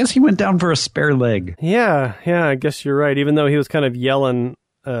 So I guess he went down for a spare leg. Yeah, I guess you're right. Even though he was kind of yelling,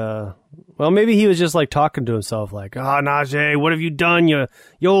 well, maybe he was just like talking to himself, like, Najee, what have you done, you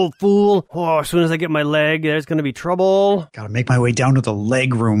old fool? Oh, as soon as I get my leg, there's going to be trouble. Gotta make my way down to the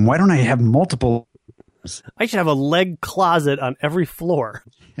leg room. Why don't I have multiple? I should have a leg closet on every floor.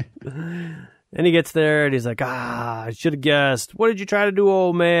 And he gets there, and he's like, I should have guessed. What did you try to do,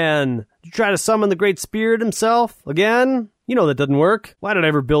 old man? Did you try to summon the Great Spirit himself again? You know that doesn't work. Why did I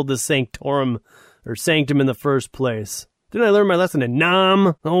ever build this sanctorum or sanctum in the first place? Didn't I learn my lesson in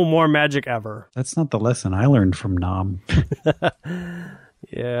Nam? No more magic ever. That's not the lesson I learned from Nam.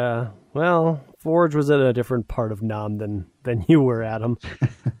 Yeah. Well, Forge was at a different part of Nam than you were, Adam.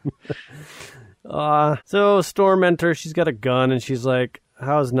 So Storm enters. She's got a gun, and she's like,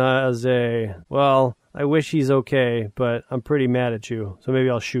 how's Najee? Well, I wish he's okay, but I'm pretty mad at you, so maybe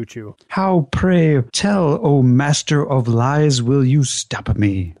I'll shoot you. How, pray, tell, O master of lies, will you stop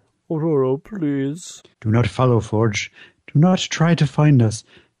me? Aurora, please. Do not follow, Forge. Do not try to find us.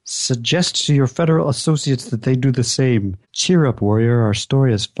 Suggest to your federal associates that they do the same. Cheer up, warrior. Our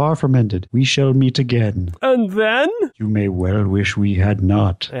story is far from ended. We shall meet again. And then? You may well wish we had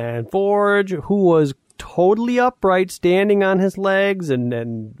not. And Forge, who was totally upright, standing on his legs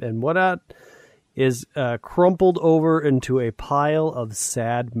and whatnot, is crumpled over into a pile of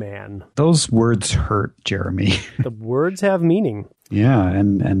sad man. Those words hurt, Jeremy. The words have meaning. Yeah,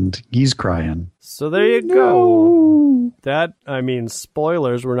 and he's crying. So there you go. That, I mean,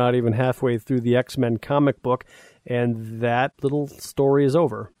 spoilers, we're not even halfway through the X-Men comic book, and that little story is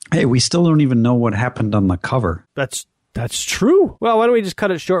over. Hey, we still don't even know what happened on the cover. That's true. Well, why don't we just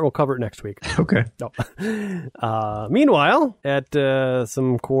cut it short? We'll cover it next week. Okay. No. Meanwhile, at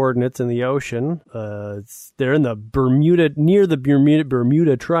some coordinates in the ocean, they're in the near the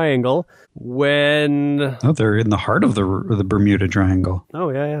Bermuda Triangle. They're in the heart of the Bermuda Triangle. Oh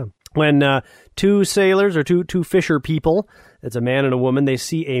yeah. When two sailors or two fisher people, it's a man and a woman, they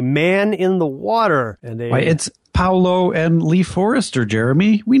see a man in the water, and it's Paolo and Lee Forrester,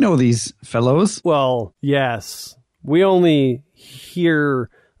 Jeremy. We know these fellows. Well, yes. We only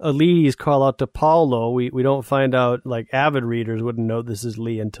hear Elides call out to Paolo. We don't find out, like avid readers wouldn't know this is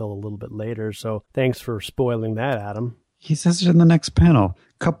Lee until a little bit later. So thanks for spoiling that, Adam. He says it in the next panel.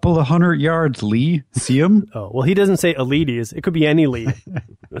 Couple of 100 yards, Lee. See him? Oh, well, he doesn't say Elides. It could be any Lee.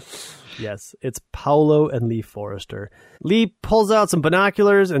 Yes, it's Paolo and Lee Forrester. Lee pulls out some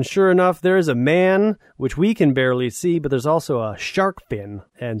binoculars, and sure enough, there is a man, which we can barely see, but there's also a shark fin.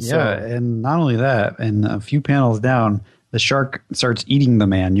 And not only that, and a few panels down, the shark starts eating the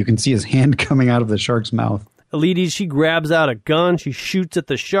man. You can see his hand coming out of the shark's mouth. Elides, she grabs out a gun. She shoots at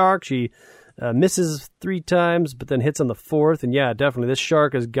the shark. She misses 3 times, but then hits on the 4th. And yeah, definitely, this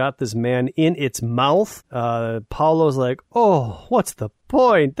shark has got this man in its mouth. Paolo's like, oh, what's the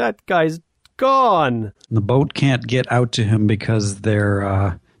point? That guy's gone. The boat can't get out to him because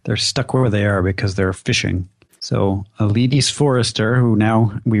they're stuck where they are because they're fishing. So Elides Forrester, who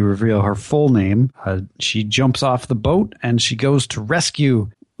now we reveal her full name, she jumps off the boat and she goes to rescue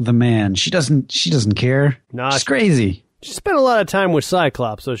the man. She doesn't care. She's crazy. She spent a lot of time with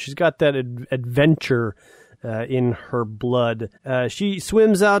Cyclops, so she's got that adventure in her blood. She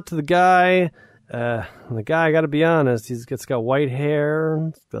swims out to the guy. The guy, I got to be honest, he's got white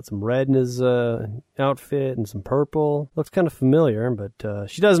hair, got some red in his outfit and some purple. Looks kind of familiar, but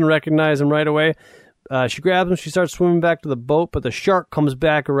she doesn't recognize him right away. She grabs him, she starts swimming back to the boat, but the shark comes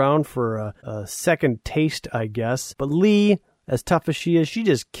back around for a second taste, I guess. But Lee, as tough as she is, she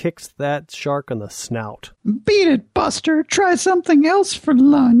just kicks that shark on the snout. Beat it, Buster. Try something else for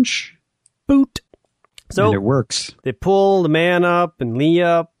lunch. Boot. So and it works. They pull the man up and Lee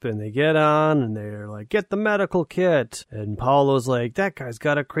up, and they get on, and they're like, get the medical kit. And Paolo's like, that guy's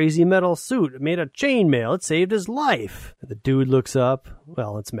got a crazy metal suit. It made of chainmail. It saved his life. And the dude looks up.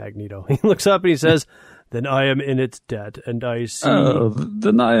 Well, it's Magneto. He looks up and he says, then I am in its debt, and I see...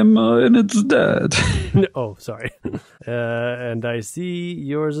 then I am in its debt. Oh, sorry. And I see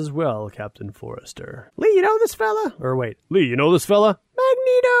yours as well, Captain Forrester. Lee, you know this fella? Or wait, Lee, you know this fella?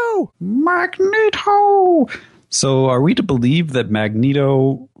 Magneto! Magneto! So are we to believe that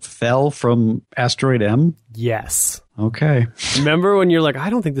Magneto fell from Asteroid M? Yes. Okay. Remember when you're like, I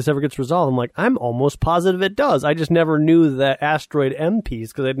don't think this ever gets resolved? I'm like, I'm almost positive it does. I just never knew that Asteroid M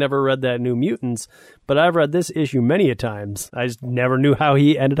piece because I'd never read that New Mutants. But I've read this issue many a times. I just never knew how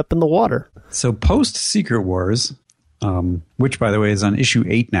he ended up in the water. So post Secret Wars, which, by the way, is on issue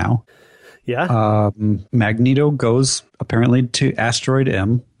 8 now. Yeah. Magneto goes apparently to Asteroid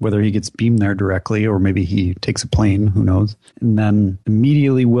M, whether he gets beamed there directly or maybe he takes a plane, who knows. And then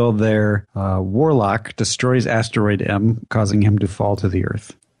immediately while there, Warlock destroys Asteroid M, causing him to fall to the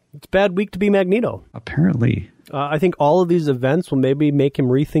Earth. It's a bad week to be Magneto. Apparently. I think all of these events will maybe make him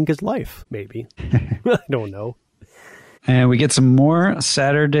rethink his life. Maybe. I don't know. And we get some more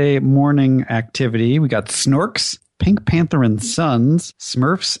Saturday morning activity. We got Snorks, Pink Panther and Sons,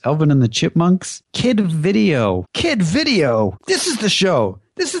 Smurfs, Alvin and the Chipmunks, Kid Video. Kid Video! This is the show!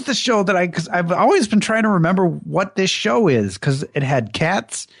 This is the show that because I've always been trying to remember what this show is, because it had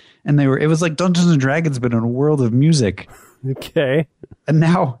cats, and it was like Dungeons and Dragons, but in a world of music. Okay. And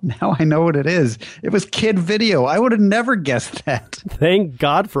now I know what it is. It was Kid Video. I would have never guessed that. Thank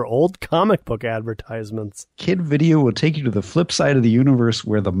God for old comic book advertisements. Kid Video will take you to the flip side of the universe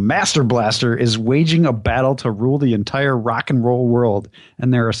where the Master Blaster is waging a battle to rule the entire rock and roll world.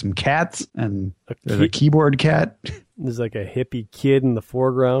 And there are some cats, and there's a keyboard cat. There's like a hippie kid in the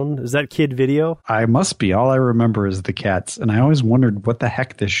foreground. Is that Kid Video? I must be. All I remember is the cats. And I always wondered what the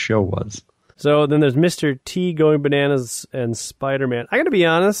heck this show was. So then there's Mr. T going bananas and Spider-Man. I got to be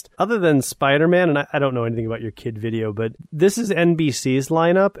honest, other than Spider-Man, and I don't know anything about your Kid Video, but this is NBC's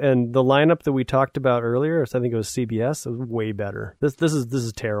lineup, and the lineup that we talked about earlier, so I think it was CBS, it was way better. This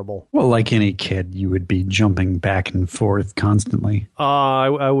is terrible. Well, like any kid, you would be jumping back and forth constantly.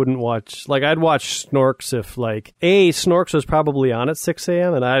 I wouldn't watch, I'd watch Snorks if Snorks was probably on at 6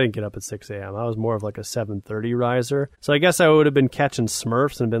 a.m., and I didn't get up at 6 a.m. I was more of like a 7:30 riser. So I guess I would have been catching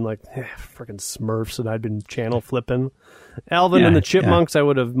Smurfs and been like, freaking Smurfs, and I'd been channel flipping. Alvin and the Chipmunks I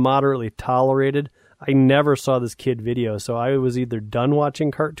would have moderately tolerated. I never saw this Kid Video, so I was either done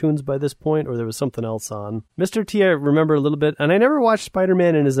watching cartoons by this point or there was something else on. Mr. T I remember a little bit, and I never watched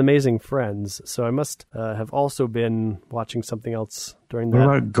Spider-Man and His Amazing Friends, so I must have also been watching something else during that.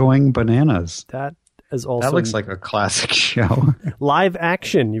 What about Going Bananas? That is also... That looks like a classic show. Live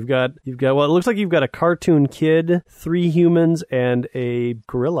action. You've got. Well, it looks like you've got a cartoon kid, 3 humans, and a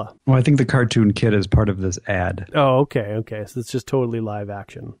gorilla. Well, I think the cartoon kid is part of this ad. Oh, okay. So it's just totally live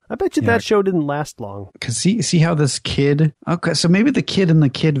action. I bet you that show didn't last long. Because see how this kid... Okay, so maybe the kid in the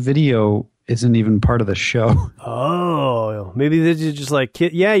Kid Video isn't even part of the show. Oh, maybe they're just like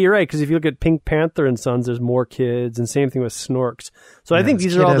kid. Yeah, you're right. Because if you look at Pink Panther and Sons, there's more kids, and same thing with Snorks. So I think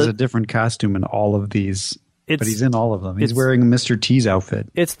these are all. Has a different costume in all of these, but he's in all of them. He's wearing Mr. T's outfit.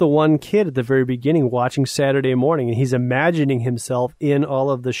 It's the one kid at the very beginning watching Saturday Morning, and he's imagining himself in all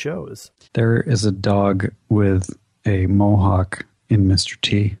of the shows. There is a dog with a mohawk in Mr.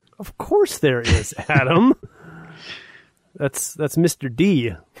 T. Of course, there is, Adam. That's Mr.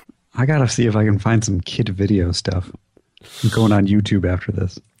 D. I gotta see if I can find some Kid Video stuff. I'm going on YouTube after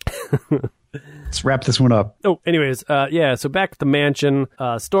this. Let's wrap this one up. Oh, anyways, so back at the mansion,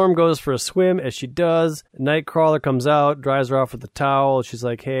 Storm goes for a swim. As she does, Nightcrawler comes out, drives her off with a towel. She's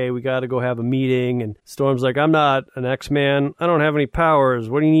like, hey, we got to go have a meeting. And Storm's like, I'm not an X-Man. I don't have any powers.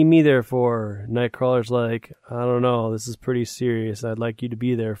 What do you need me there for? Nightcrawler's like, I don't know. This is pretty serious. I'd like you to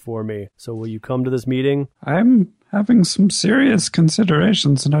be there for me. So will you come to this meeting? I'm having some serious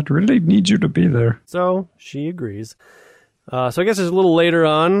considerations, and I'd really need you to be there. So she agrees. So I guess it's a little later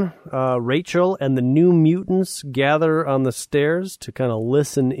on. Rachel and the New Mutants gather on the stairs to kind of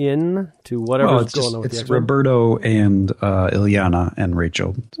listen in to whatever's going on with the X-Men. It's Roberto and Ilyana and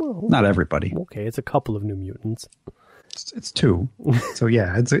Rachel. Well, not everybody. Okay, it's a couple of New Mutants. It's 2. So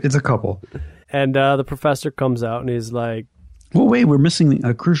yeah, it's a couple. And the professor comes out and he's like, well, wait, we're missing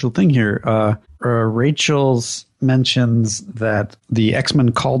a crucial thing here. Rachel's mentions that the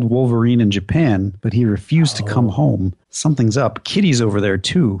X-Men called Wolverine in Japan, but he refused to come home. Something's up. Kitty's over there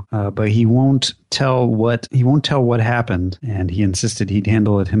too, but he won't tell what happened, and he insisted he'd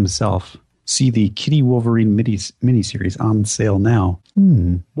handle it himself. See the Kitty Wolverine miniseries on sale now.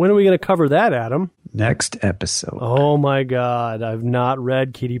 When are we going to cover that, Adam? Next episode. Oh my God, I've not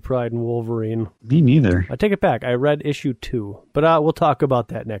read Kitty Pryde and Wolverine. Me neither. I take it back. I read issue 2, but we'll talk about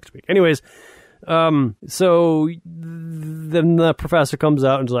that next week. Anyways, so then the professor comes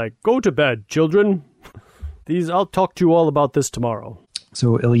out and is like, go to bed, children. I'll talk to you all about this tomorrow.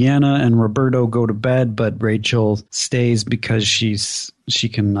 So Ileana and Roberto go to bed, but Rachel stays because she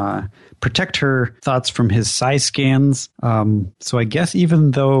can protect her thoughts from his psi scans. So I guess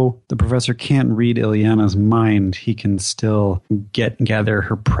even though the professor can't read Ileana's mind, he can still gather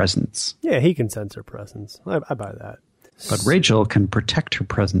her presence. Yeah, he can sense her presence. I buy that. But Rachel can protect her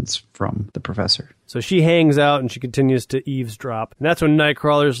presence from the professor. So she hangs out and she continues to eavesdrop. And that's when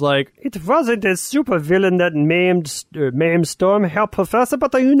Nightcrawler's like, "It wasn't a supervillain that maimed Storm, Herr Professor,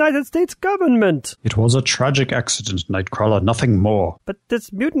 but the United States government. It was a tragic accident, Nightcrawler, nothing more." But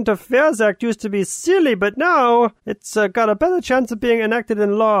this Mutant Affairs Act used to be silly, but now it's got a better chance of being enacted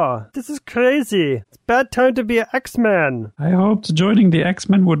in law. This is crazy. It's bad time to be an X-Man. I hoped joining the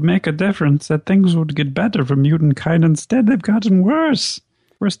X-Men would make a difference, that things would get better for mutant kind. Instead, they've gotten worse.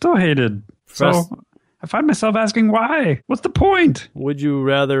 We're still hated. So I find myself asking why. What's the point? Would you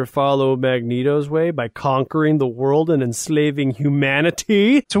rather follow Magneto's way by conquering the world and enslaving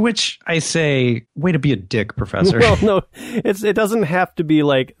humanity? To which I say, way to be a dick, Professor. Well, no, it doesn't have to be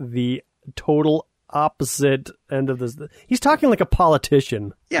like the total opposite end of this. He's talking like a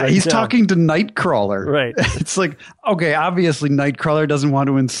politician. Yeah, he's talking to Nightcrawler. Right. It's like, okay, obviously Nightcrawler doesn't want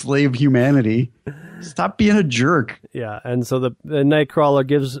to enslave humanity. Stop being a jerk. Yeah, and so the Nightcrawler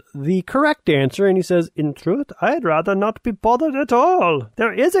gives the correct answer, and he says, "In truth, I'd rather not be bothered at all.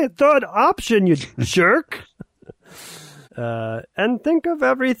 There is a third option, you jerk. And think of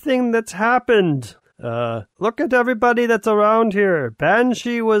everything that's happened. Look at everybody that's around here.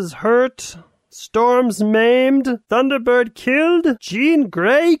 Banshee was hurt. Storm's maimed. Thunderbird killed. Jean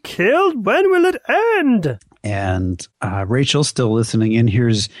Grey killed. When will it end?" And Rachel's still listening in.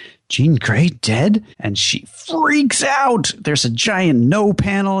 Here's Jean Grey dead, and she freaks out. There's a giant no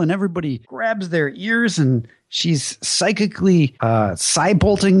panel, and everybody grabs their ears, and she's psychically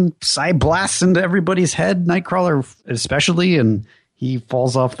psi-bolting, psi-blasts into everybody's head, Nightcrawler especially, and he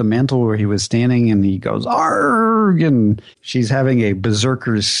falls off the mantle where he was standing, and he goes, "Arrgh!" And she's having a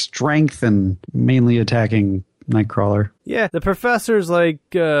berserker's strength and mainly attacking Nightcrawler. Yeah, the professor's like,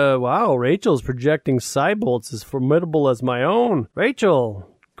 wow, Rachel's projecting psi-bolts as formidable as my own. Rachel,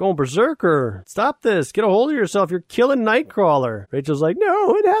 going berserker. Stop this. Get a hold of yourself. You're killing Nightcrawler. Rachel's like,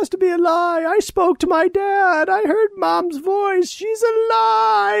 "No, it has to be a lie. I spoke to my dad. I heard Mom's voice. She's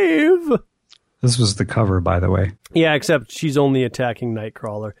alive." This was the cover, by the way. Yeah, except she's only attacking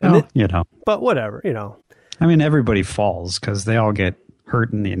Nightcrawler. Well, you know. But whatever, you know. I mean, everybody falls because they all get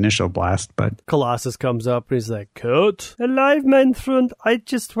hurt in the initial blast, but Colossus comes up and he's like, "Cut. Alive, mein Freund. I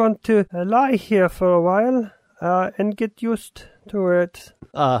just want to lie here for a while and get used to it."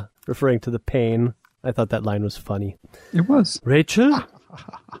 Referring to the pain. I thought that line was funny. It was. "Rachel?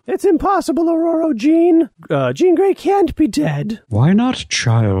 It's impossible, Aurora Jean. Jean Grey can't be dead." "Why not,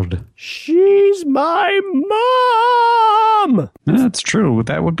 child?" "She's my mom!" That's true.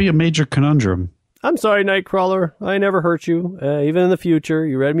 That would be a major conundrum. "I'm sorry, Nightcrawler. I never hurt you. Even in the future,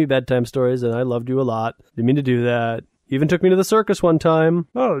 you read me bedtime stories, and I loved you a lot. Didn't mean to do that. You even took me to the circus one time."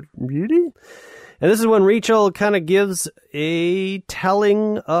 "Oh, really?" And this is when Rachel kind of gives a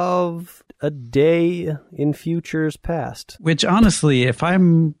telling of a day in futures past. Which, honestly, if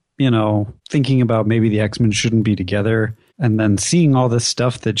I'm, thinking about maybe the X-Men shouldn't be together, and then seeing all this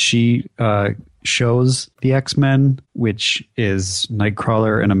stuff that she shows the X-Men, which is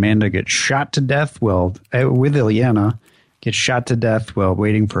Nightcrawler and Amanda get shot to death, with Ileana, get shot to death while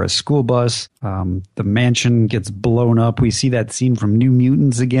waiting for a school bus. The mansion gets blown up. We see that scene from New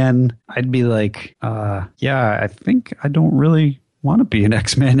Mutants again. I'd be like, yeah, I think I don't really want to be an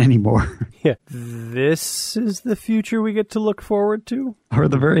X-Man anymore. Yeah, this is the future we get to look forward to? Or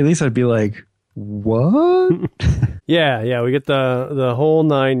at the very least, I'd be like, what? Yeah, we get the whole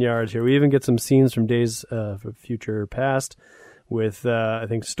 9 yards here. We even get some scenes from Days of Future Past with, I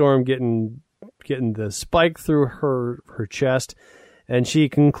think, Storm getting the spike through her chest. And she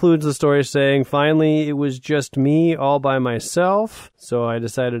concludes the story saying, "Finally, it was just me all by myself. So I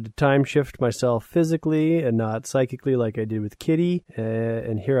decided to time shift myself physically and not psychically like I did with Kitty.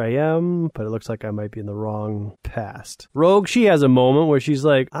 And here I am, but it looks like I might be in the wrong past." Rogue, she has a moment where she's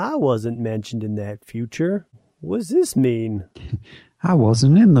like, "I wasn't mentioned in that future. What does this mean?" I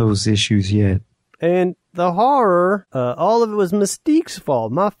wasn't in those issues yet. And the horror, all of it was Mystique's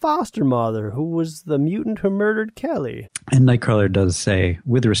fault, my foster mother, who was the mutant who murdered Kelly. And Nightcrawler does say,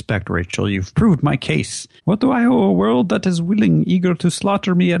 "With respect, Rachel, you've proved my case. What do I owe a world that is willing, eager to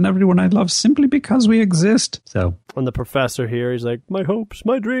slaughter me and everyone I love simply because we exist?" So, on the professor here, he's like, "My hopes,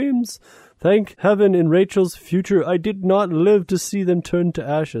 my dreams. Thank heaven in Rachel's future I did not live to see them turn to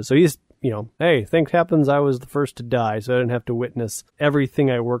ashes." So he's hey, things happens. I was the first to die, so I didn't have to witness everything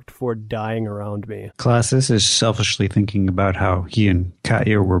I worked for dying around me. Classis is selfishly thinking about how he and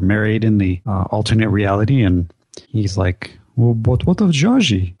Katya were married in the alternate reality, and he's like, well, but what of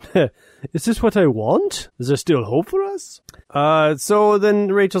Jaji? Is this what I want? Is there still hope for us? So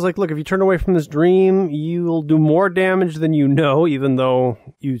then Rachel's like, look, if you turn away from this dream, you'll do more damage than you know, even though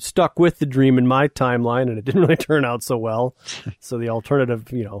you stuck with the dream in my timeline and it didn't really turn out so well. So the alternative,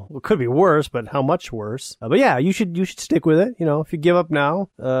 it could be worse, but how much worse? But yeah, you should stick with it. If you give up now,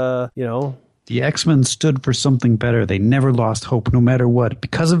 The X-Men stood for something better. They never lost hope, no matter what.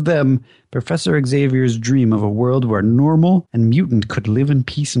 Because of them, Professor Xavier's dream of a world where normal and mutant could live in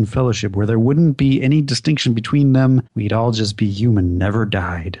peace and fellowship, where there wouldn't be any distinction between them, we'd all just be human, never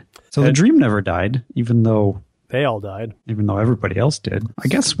died. So the dream never died, even though they all died. Even though everybody else did. I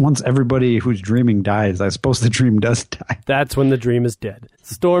guess once everybody who's dreaming dies, I suppose the dream does die. That's when the dream is dead.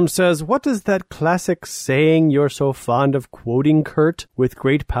 Storm says, what is that classic saying you're so fond of quoting, Kurt? With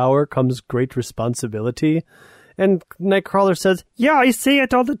great power comes great responsibility. And Nightcrawler says, yeah, I say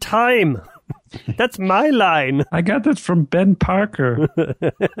it all the time. That's my line. I got that from Ben Parker.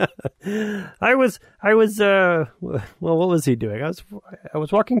 I was what was he doing? I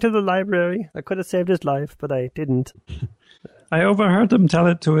was walking to the library. I could have saved his life, but I didn't. I overheard him tell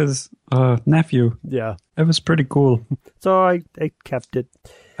it to his nephew. Yeah. It was pretty cool. So I kept it.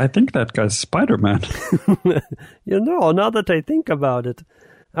 I think that guy's Spider-Man. Now that I think about it.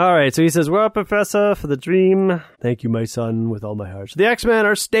 All right, so he says, well, Professor, for the dream, thank you, my son, with all my heart. So the X-Men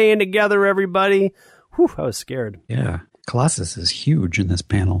are staying together, everybody. Whew, I was scared. Yeah, Colossus is huge in this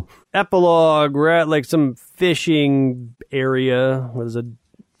panel. Epilogue, we're at some fishing area. What is it?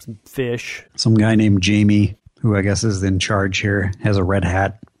 Some fish. Some guy named Jamie, who I guess is in charge here, has a red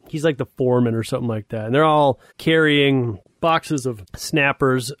hat. He's like the foreman or something like that. And they're all carrying boxes of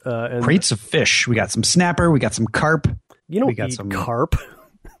snappers. And crates of fish. We got some snapper. We got some carp. You don't eat carp.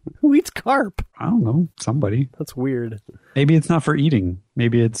 Who eats carp? I don't know. Somebody. That's weird. Maybe it's not for eating.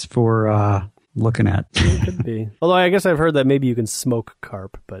 Maybe it's for looking at. It could be. Although I guess I've heard that maybe you can smoke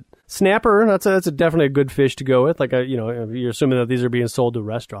carp. But snapper, that's definitely a good fish to go with. You're assuming that these are being sold to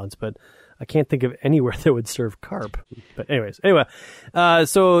restaurants, but I can't think of anywhere that would serve carp. But anyway,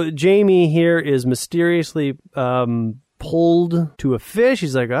 so Jamie here is mysteriously pulled to a fish.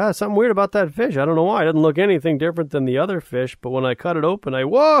 He's like, something weird about that fish. I don't know why. It doesn't look anything different than the other fish. But when I cut it open,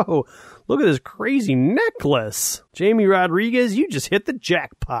 whoa, look at this crazy necklace. Jamie Rodriguez, you just hit the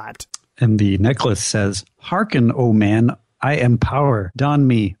jackpot. And the necklace says, hearken, O man, I am power. Don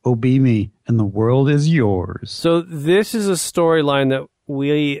me, obey me, and the world is yours. So this is a storyline that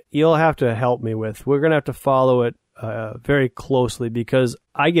you'll have to help me with. We're going to have to follow it very closely because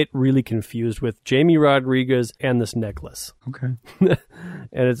I get really confused with Jamie Rodriguez and this necklace. Okay. And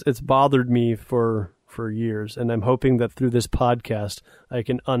it's bothered me for years, and I'm hoping that through this podcast I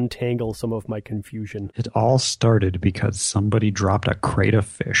can untangle some of my confusion. It all started because somebody dropped a crate of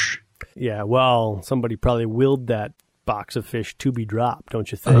fish. Yeah, well, somebody probably willed that box of fish to be dropped,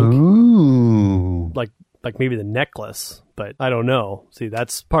 don't you think? Ooh. Like maybe the necklace, but I don't know. See,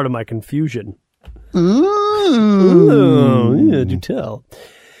 that's part of my confusion. Ooh. Yeah, do tell.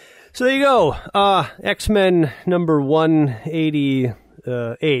 So there you go. X-Men number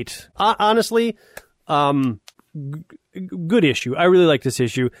 188. Honestly, good issue. I really like this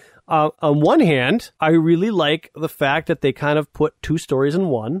issue. On one hand, I really like the fact that they kind of put two stories in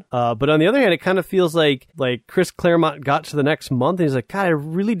one. But on the other hand, it kind of feels like Chris Claremont got to the next month and he's like, God, I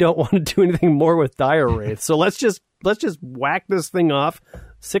really don't want to do anything more with Dire Wraith. So let's just whack this thing off.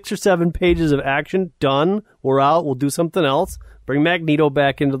 6 or 7 pages of action, done. We're out. We'll do something else. Bring Magneto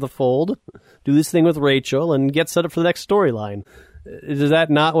back into the fold. Do this thing with Rachel and get set up for the next storyline. Is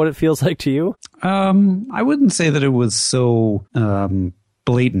that not what it feels like to you? I wouldn't say that it was so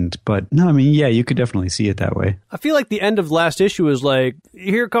blatant, but no, I mean, yeah, you could definitely see it that way. I feel like the end of last issue is like,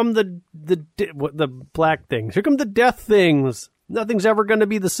 here come the black things. Here come the death things. Nothing's ever going to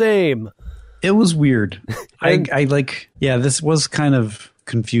be the same. It was weird. This was kind of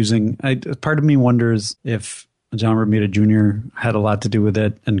confusing. Part of me wonders if John Romita Jr. had a lot to do with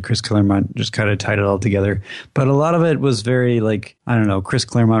it and Chris Claremont just kind of tied it all together. But a lot of it was very Chris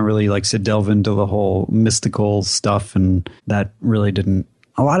Claremont really likes to delve into the whole mystical stuff, and that really didn't.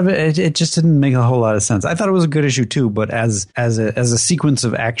 A lot of it just didn't make a whole lot of sense. I thought it was a good issue too, but as a sequence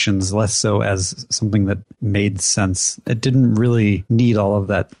of actions, less so as something that made sense. It didn't really need all of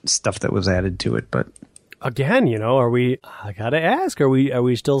that stuff that was added to it, but again, I gotta ask, are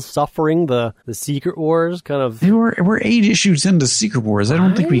we still suffering the Secret Wars kind of? We're 8 issues into Secret Wars. I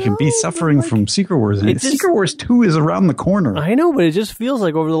don't think we can be suffering from Secret Wars. Secret Wars 2 is around the corner. I know, but it just feels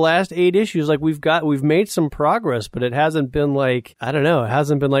like over the last 8 issues, like we've made some progress, but it hasn't been like, I don't know, it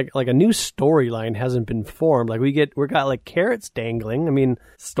hasn't been like a new storyline hasn't been formed. Like we got like carrots dangling. I mean,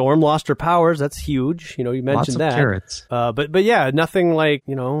 Storm lost her powers. That's huge. You mentioned lots of that. Carrots. But yeah, nothing like,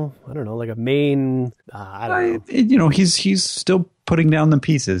 I don't know, like a main, I don't know. He's still putting down the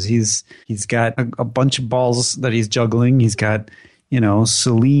pieces. He's got a bunch of balls that he's juggling. He's got,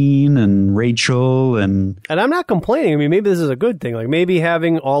 Celine and Rachel and I'm not complaining. I mean, maybe this is a good thing. Like maybe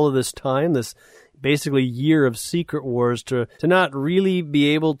having all of this time, this basically year of Secret Wars to not really be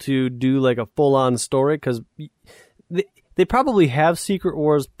able to do like a full-on story, because they probably have Secret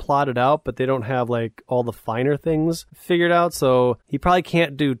Wars plotted out, but they don't have like all the finer things figured out. So he probably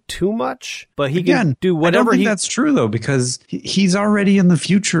can't do too much, but he can do whatever. I don't think that's true though, because he's already in the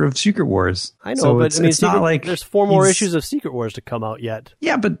future of Secret Wars. I know, so but it's not like there's 4 more issues of Secret Wars to come out yet.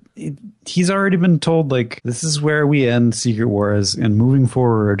 Yeah, but he's already been told like this is where we end Secret Wars, and moving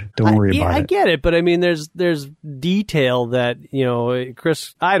forward, don't worry about it. I get it, but I mean, there's detail that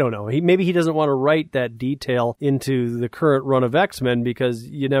Chris. I don't know. Maybe he doesn't want to write that detail into the current run of X-Men, because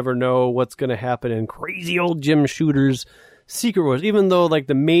you never know what's going to happen in crazy old Jim Shooter's Secret Wars, even though like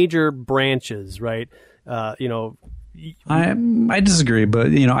the major branches, right? I disagree, but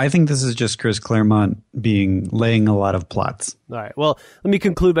I think this is just Chris Claremont laying a lot of plots. All right. Well, let me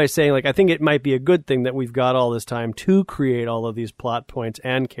conclude by saying, like, I think it might be a good thing that we've got all this time to create all of these plot points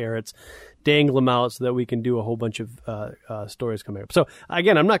and carrots, dangle them out so that we can do a whole bunch of stories coming up. So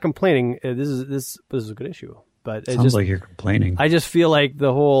again, I'm not complaining. This is a good issue. But it sounds like you're complaining. I just feel like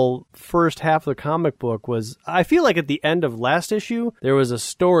the whole first half of the comic book was... I feel like at the end of last issue, there was a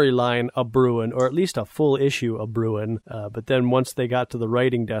storyline a-brewing, or at least a full issue a-brewing. But then once they got to the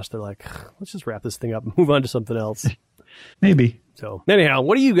writing desk, they're like, let's just wrap this thing up and move on to something else. Maybe. So anyhow,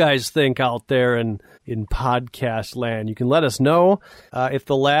 what do you guys think out there in podcast land? You can let us know if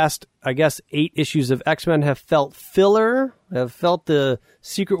the last, I guess, 8 issues of X-Men have felt filler, have felt the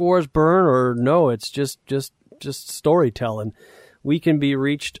Secret Wars burn, or no, it's just storytelling. We can be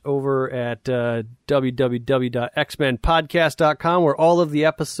reached over at www.xmenpodcast.com, where all of the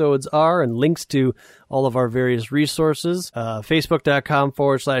episodes are, and links to all of our various resources.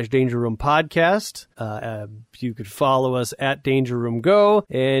 Facebook.com/Danger Room Podcast. You could follow us at Danger Room Go,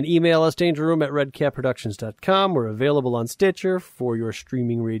 and email us dangerroom@redcapproductions.com. We're available on Stitcher for your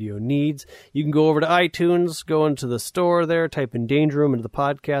streaming radio needs. You can go over to iTunes, go into the store there, type in Danger Room into the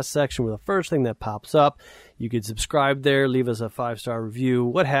podcast section. We're the first thing that pops up. You could subscribe there, leave us a 5-star review,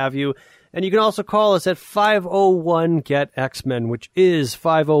 what have you. And you can also call us at 501-GET-X-Men, which is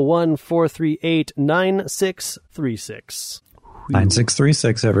 501-438-9636.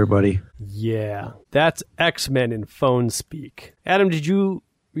 9636, everybody. Yeah, that's X-Men in phone speak. Adam, did you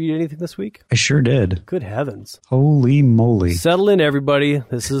read anything this week? I sure did. Good heavens. Holy moly. Settle in, everybody.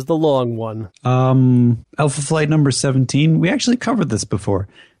 This is the long one. Alpha Flight number 17. We actually covered this before.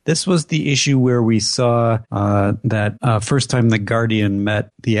 This was the issue where we saw that first time the Guardian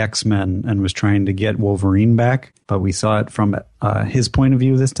met the X-Men and was trying to get Wolverine back, but we saw it from his point of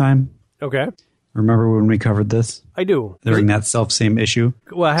view this time. Okay. Remember when we covered this? I do. During that self-same issue?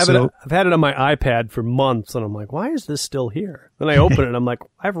 Well, I've had it on my iPad for months, and I'm like, why is this still here? Then I open it, and I'm like,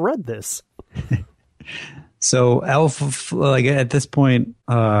 I've read this. So Alpha, like at this point,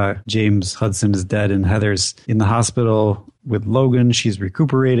 James Hudson is dead, and Heather's in the hospital with Logan. She's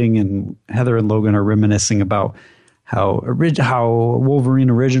recuperating, and Heather and Logan are reminiscing about how Wolverine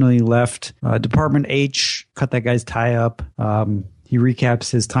originally left Department H, cut that guy's tie up. He recaps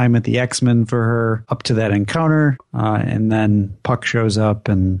his time at the X-Men for her up to that encounter, and then Puck shows up,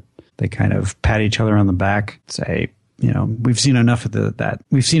 and they kind of pat each other on the back, say, we've seen enough of that.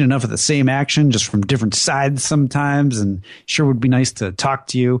 We've seen enough of the same action, just from different sides sometimes, and sure would be nice to talk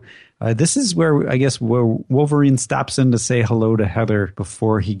to you. This is where Wolverine stops in to say hello to Heather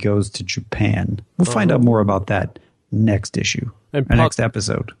before he goes to Japan. We'll find out more about that next issue, next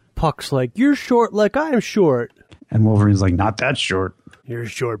episode. Puck's like, you're short like I'm short. And Wolverine's like, not that short. You're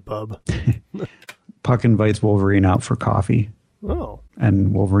short, bub. Puck invites Wolverine out for coffee. Oh.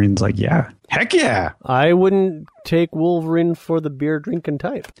 And Wolverine's like, yeah, heck yeah. I wouldn't take Wolverine for the beer drinking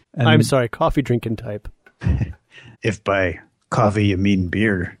type. I'm sorry, coffee drinking type. If by coffee you mean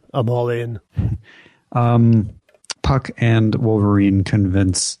beer. I'm all in. Puck and Wolverine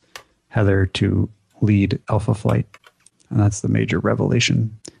convince Heather to lead Alpha Flight. And that's the major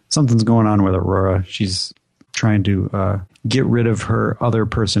revelation. Something's going on with Aurora. She's trying to get rid of her other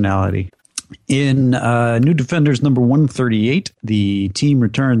personality. In New Defenders number 138, the team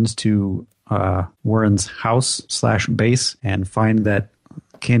returns to Warren's house / base and find that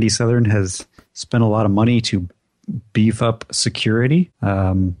Candy Southern has spent a lot of money to beef up security.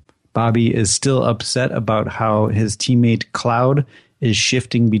 Bobby is still upset about how his teammate Cloud is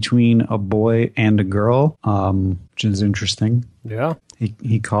shifting between a boy and a girl, which is interesting. Yeah.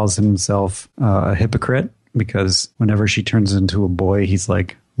 He calls himself a hypocrite because whenever she turns into a boy, he's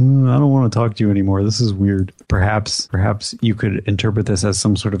like, I don't want to talk to you anymore. This is weird. Perhaps you could interpret this as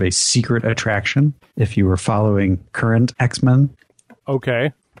some sort of a secret attraction if you were following current X-Men.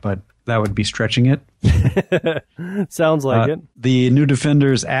 Okay. But that would be stretching it. Sounds like it. The New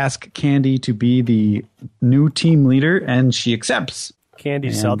Defenders ask Candy to be the new team leader, and she accepts.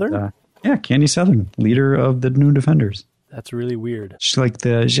 Candy Southern? Yeah, Candy Southern, leader of the New Defenders. That's really weird. She's like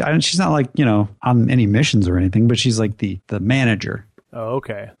she's not like, on any missions or anything, but she's like the manager. Oh,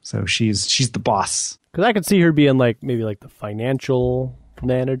 okay. So she's the boss. Because I could see her being maybe the financial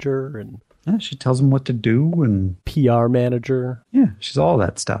manager and Yeah, she tells him what to do and PR manager. Yeah, she's all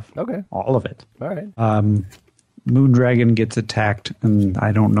that stuff. Okay. All of it. All right. Moondragon gets attacked, and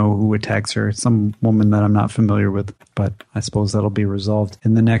I don't know who attacks her. Some woman that I'm not familiar with, but I suppose that'll be resolved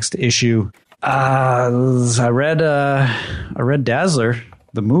in the next issue. I read Dazzler,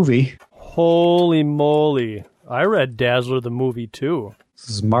 the movie. Holy moly. I read Dazzler the movie too. This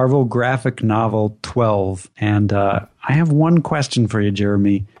is Marvel Graphic Novel 12. And I have one question for you,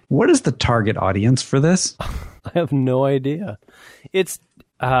 Jeremy. What is the target audience for this? I have no idea. It's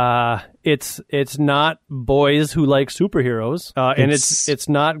not boys who like superheroes, and it's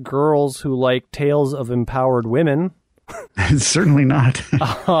not girls who like tales of empowered women. It's certainly not.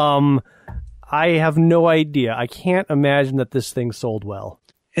 I have no idea. I can't imagine that this thing sold well.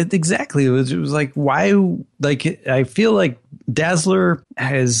 Exactly. It was like, why? Like, I feel like Dazzler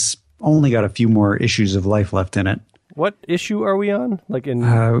has only got a few more issues of life left in it. What issue are we on?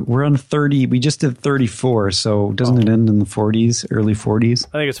 We're on 30. We just did 34. So doesn't it end in the 40s, early 40s?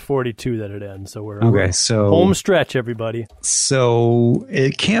 I think it's 42 that it ends. So we're So home stretch, everybody. So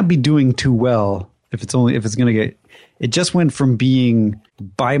it can't be doing too well if it's going to get. It just went from being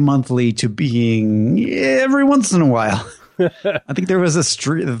bi-monthly to being every once in a while. I think there was a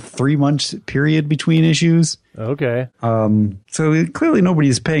 3-month period between issues. Okay. So clearly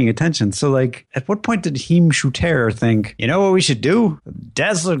nobody's paying attention. So at what point did Heem Shooter think, you know what we should do?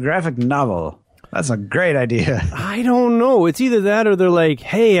 Dazzler graphic novel. That's a great idea. I don't know. It's either that or they're like,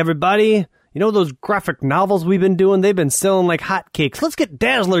 hey, everybody, you know those graphic novels we've been doing? They've been selling like hotcakes. Let's get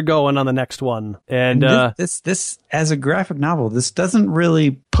Dazzler going on the next one. And this as a graphic novel, this doesn't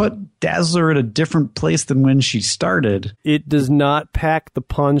really put Dazzler at a different place than when she started. It does not pack the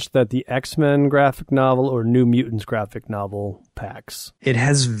punch that the X-Men graphic novel or New Mutants graphic novel packs. It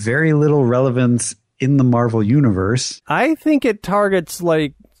has very little relevance in the Marvel universe. I think it targets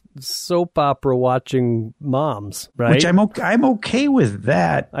soap opera watching moms, right? Which I'm okay with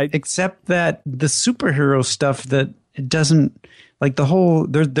that, except that the superhero stuff that it doesn't the whole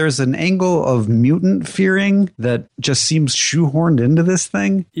there's an angle of mutant fearing that just seems shoehorned into this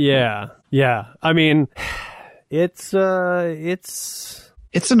thing. Yeah. I mean, it's an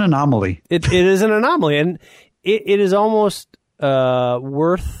anomaly. It is an anomaly, and it is almost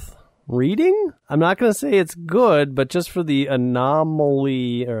worth reading. I'm not going to say it's good, but just for the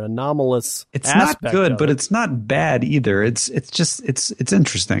anomaly or anomalous it's not good, but it. It's not bad either. It's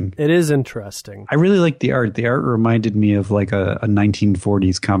interesting. It is interesting. I really like the art. The art reminded me of a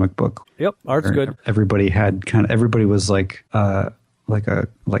 1940s comic book. Yep, art's good. Everybody was like a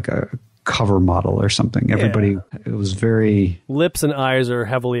cover model or something. Everybody, It was very... Lips and eyes are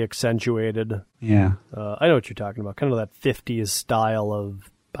heavily accentuated. Yeah. I know what you're talking about. Kind of that 50s style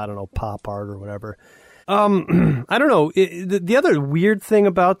of, I don't know, pop art or whatever. I don't know. The other weird thing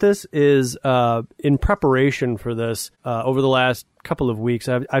about this is in preparation for this, over the last couple of weeks,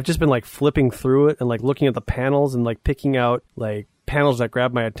 I've just been flipping through it and looking at the panels and picking out panels that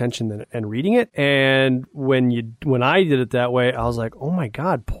grab my attention and reading it. And when I did it that way, I was like, oh my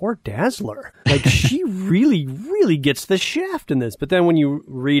God, poor Dazzler. She really, really gets the shaft in this. But then when you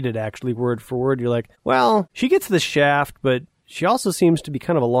read it actually word for word, you're like, well, she gets the shaft, but she also seems to be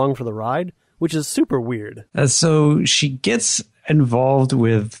kind of along for the ride, which is super weird. So she gets involved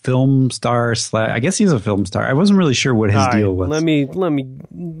with film star / I guess he's a film star. I wasn't really sure what his deal was. Let me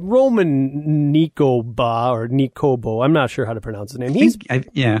Roman Nikoba or Nikobo. I'm not sure how to pronounce his name.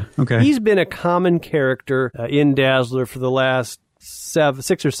 Okay. He's been a common character in Dazzler for the last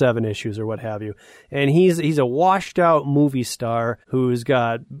 6 or 7 issues or what have you. And he's a washed out movie star who's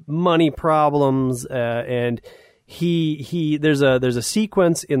got money problems and there's a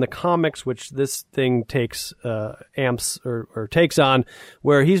sequence in the comics which this thing takes amps or takes on,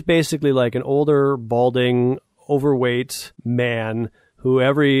 where he's basically like an older, balding, overweight man who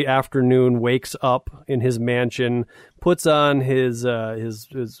every afternoon wakes up in his mansion, puts on his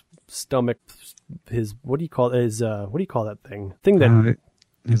stomach, what do you call that thing that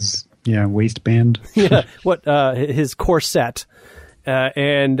his waistband. Yeah, his corset.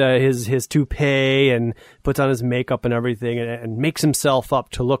 And his toupee, and puts on his makeup and everything, and makes himself up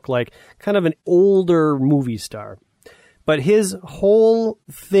to look like kind of an older movie star. But his whole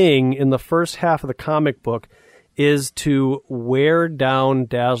thing in the first half of the comic book is to wear down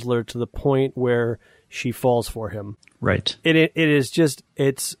Dazzler to the point where she falls for him. Right. It is just,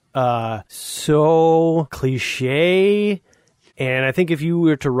 it's so cliche. And I think if you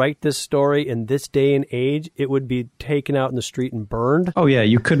were to write this story in this day and age, it would be taken out in the street and burned. Oh, yeah.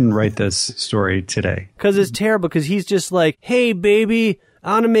 You couldn't write this story today. Because it's terrible, because he's just like, hey, baby,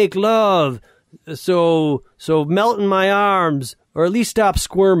 I want to make love. So melt in my arms, or at least stop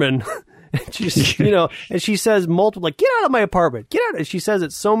squirming. And she's, and she says multiple, like, get out of my apartment. Get out. And she says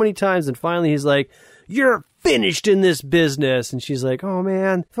it so many times. And finally he's like, you're finished in this business. And she's like, oh,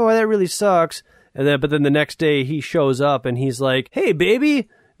 man, that really sucks. But then the next day he shows up and he's like, hey, baby,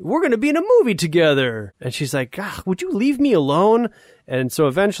 we're going to be in a movie together. And she's like, God, would you leave me alone? And so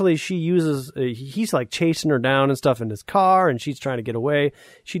eventually he's like chasing her down and stuff in his car, and she's trying to get away.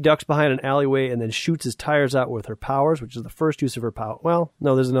 She ducks behind an alleyway and then shoots his tires out with her powers, which is the first use of her power. Well,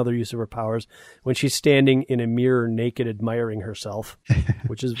 no, there's another use of her powers when she's standing in a mirror naked, admiring herself,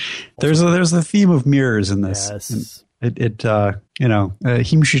 which is... There's a theme of mirrors in this. Yes. Hime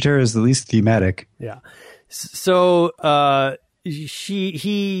Shutera is the least thematic. Yeah. So,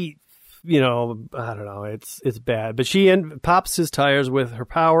 he I don't know, it's bad, but she pops his tires with her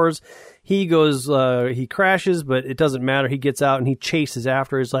powers. He goes, he crashes, but it doesn't matter. He gets out and he chases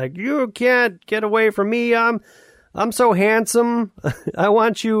after her. He's like, you can't get away from me. I'm so handsome. I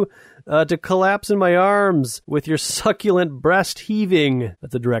want you to collapse in my arms with your succulent breast heaving.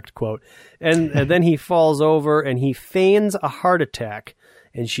 That's a direct quote. And then he falls over and he feigns a heart attack.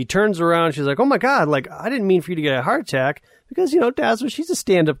 And she turns around. She's like, oh, my God, like, I didn't mean for you to get a heart attack. Because, Dazzler, she's a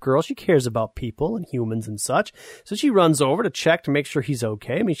stand-up girl. She cares about people and humans and such. So she runs over to check to make sure he's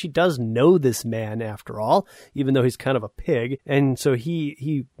okay. I mean, she does know this man, after all, even though he's kind of a pig. And so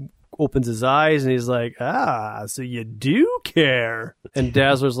he opens his eyes and he's like, so you do care. And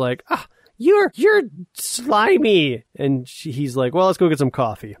Dazzler's like, you're slimy. And he's like, well, let's go get some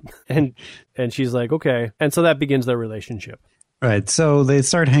coffee. And she's like, okay. And so that begins their relationship. Right. So they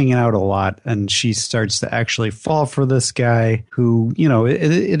start hanging out a lot, and she starts to actually fall for this guy who,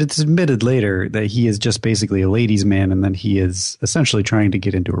 it's admitted later that he is just basically a ladies' man, and then he is essentially trying to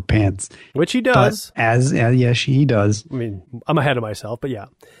get into her pants. Which he does. He does. I mean, I'm ahead of myself, but yeah.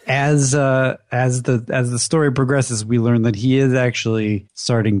 As the story progresses, we learn that he is actually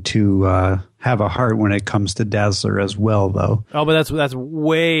starting to have a heart when it comes to Dazzler as well, though. Oh, but that's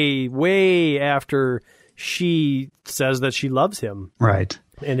way, way after she says that she loves him. Right.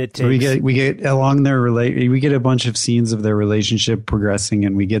 And it takes... So we get along we get a bunch of scenes of their relationship progressing,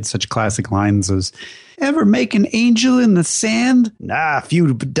 and we get such classic lines as, ever make an angel in the sand? Nah, a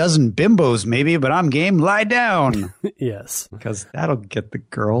few dozen bimbos maybe, but I'm game, lie down. Yes. Because that'll get the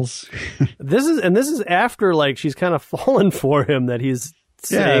girls. This is after, like, she's kind of fallen for him, that he's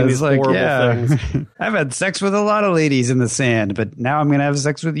saying these horrible things. I've had sex with a lot of ladies in the sand, but now I'm going to have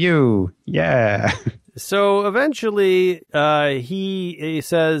sex with you. Yeah. So eventually, he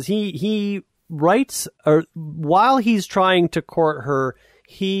says he writes, or while he's trying to court her,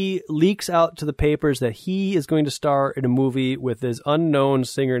 he leaks out to the papers that he is going to star in a movie with this unknown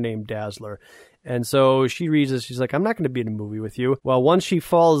singer named Dazzler. And so she reads this. She's like, I'm not going to be in a movie with you. Well, once she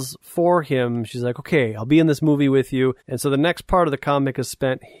falls for him, she's like, okay, I'll be in this movie with you. And so the next part of the comic is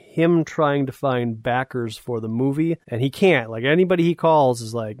spent him trying to find backers for the movie. And he can't. Like, anybody he calls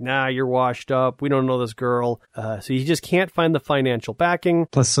is like, nah, you're washed up. We don't know this girl. So he just can't find the financial backing.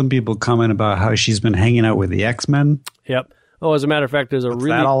 Plus, some people comment about how she's been hanging out with the X-Men. Yep. Oh, as a matter of fact, What's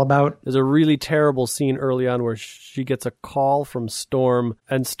that all about? There's a really terrible scene early on where she gets a call from Storm,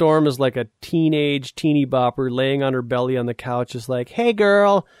 and Storm is like a teeny bopper laying on her belly on the couch, just like, hey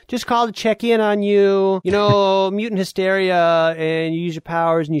girl, just called to check in on you. Mutant hysteria, and you use your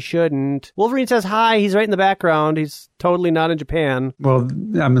powers and you shouldn't. Wolverine says hi. He's right in the background. He's totally not in Japan. Well,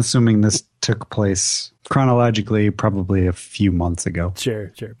 I'm assuming this took place chronologically probably a few months ago.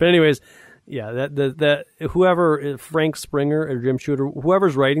 Sure. But anyways... Yeah, that whoever, Frank Springer or Jim Shooter,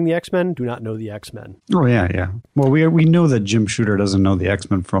 whoever's writing the X-Men, do not know the X-Men. Oh, yeah. Well, we know that Jim Shooter doesn't know the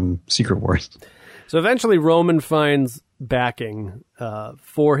X-Men from Secret Wars. So eventually Roman finds backing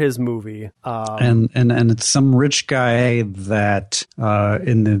for his movie. And it's some rich guy that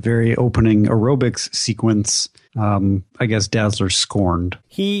in the very opening aerobics sequence, I guess Dazzler scorned.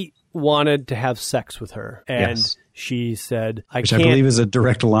 He wanted to have sex with her. And Yes. she said, Which I believe is a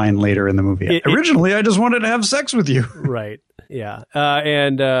direct line later in the movie. Originally, I just wanted to have sex with you. Right. Yeah.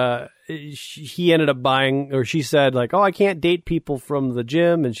 He ended up buying, or she said, like, oh, I can't date people from the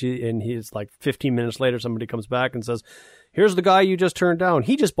gym. And he's like 15 minutes later, somebody comes back and says, here's the guy you just turned down.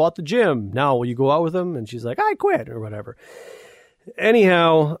 He just bought the gym. Now, will you go out with him? And she's like, I quit, or whatever.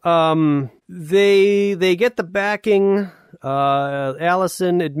 Anyhow, they get the backing.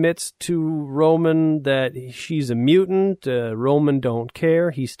 Allison admits to Roman that she's a mutant. Roman don't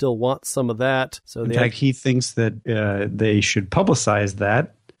care. He still wants some of that. So in fact, he thinks that they should publicize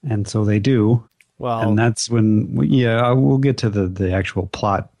that, and so they do. Well, and that's when, we'll get to the actual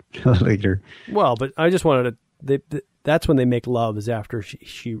plot later. Well, but I just wanted to. That's when they make love. Is after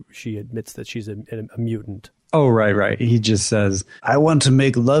she admits that she's a mutant. Oh, right. He just says, I want to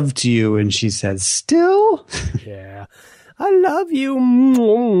make love to you. And she says, still? Yeah. I love you.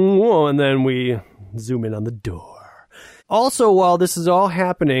 And then we zoom in on the door. Also, while this is all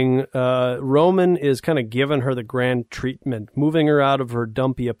happening, Roman is kind of giving her the grand treatment, moving her out of her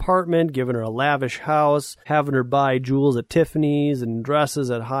dumpy apartment, giving her a lavish house, having her buy jewels at Tiffany's and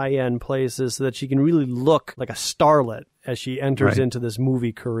dresses at high-end places so that she can really look like a starlet as she enters into this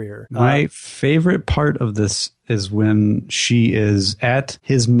movie career. My favorite part of this is when she is at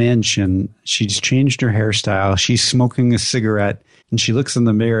his mansion. She's changed her hairstyle. She's smoking a cigarette. And she looks in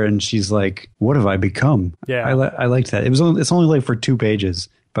the mirror and she's like, what have I become? Yeah. I liked that. It's only like for 2 pages,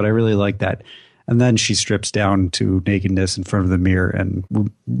 but I really like that. And then she strips down to nakedness in front of the mirror and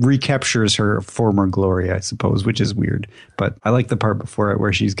recaptures her former glory, I suppose, which is weird. But I like the part before it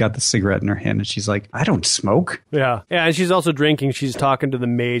where she's got the cigarette in her hand and she's like, I don't smoke. Yeah. Yeah. And she's also drinking. She's talking to the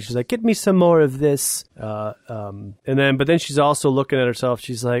maid. She's like, get me some more of this. But then she's also looking at herself.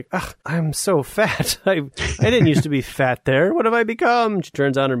 She's like, ugh, I'm so fat. I didn't used to be fat there. What have I become? She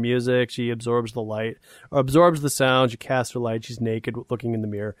turns on her music. She absorbs the light, or absorbs the sound. She casts her light. She's naked, looking in the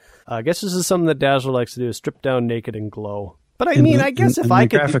mirror. I guess this is something that Dazzler likes to do, is strip down naked and glow. But I mean, I guess if I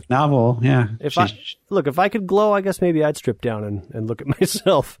could... graphic novel, yeah. If I could glow, I guess maybe I'd strip down and look at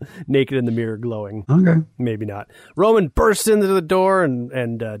myself naked in the mirror glowing. Okay. Maybe not. Roman bursts into the door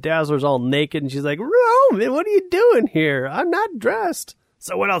and Dazzler's all naked and she's like, Roman, what are you doing here? I'm not dressed.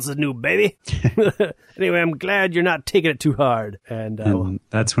 So what else is new, baby? Anyway, I'm glad you're not taking it too hard. And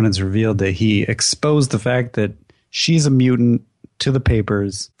that's when it's revealed that he exposed the fact that she's a mutant to the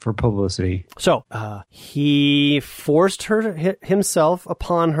papers for publicity. So he forced himself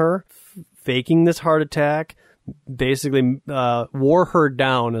upon her, faking this heart attack, basically wore her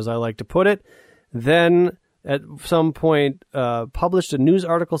down, as I like to put it. Then at some point published a news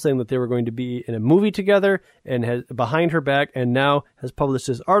article saying that they were going to be in a movie together and has behind her back, and now has published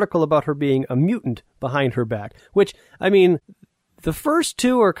this article about her being a mutant behind her back, which, I mean, the first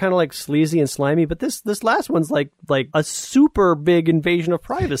two are kind of like sleazy and slimy, but this last one's like a super big invasion of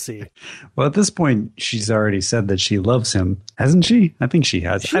privacy. Well, at this point, she's already said that she loves him, hasn't she? I think she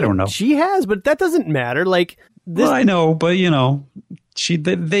has. I don't know. She has, but that doesn't matter. Like this. Well, I know, but I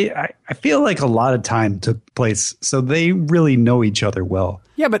feel like a lot of time took place, so they really know each other well.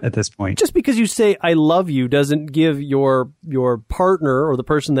 Yeah, but at this point, just because you say "I love you" doesn't give your partner or the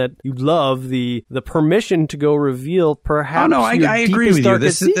person that you love the permission to go reveal perhaps. Oh no, I agree with you.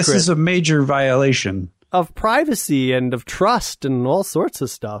 This is a major violation of privacy and of trust and all sorts of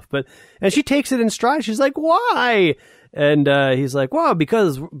stuff. And she takes it in stride. She's like, "Why?" And he's like, "Well,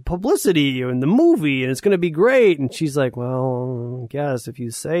 because publicity in the movie, and it's going to be great." And she's like, "Well, I guess if you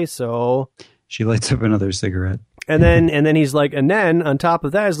say so." She lights up another cigarette. And then he's like, and then on top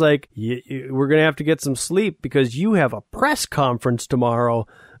of that, he's like, we're going to have to get some sleep because you have a press conference tomorrow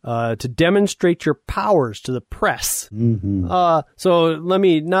to demonstrate your powers to the press. Mm-hmm. So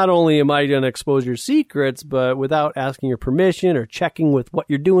not only am I going to expose your secrets, but without asking your permission or checking with what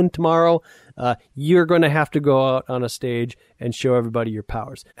you're doing tomorrow, you're going to have to go out on a stage and show everybody your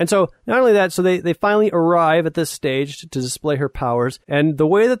powers. And so not only that, so they finally arrive at this stage to display her powers. And the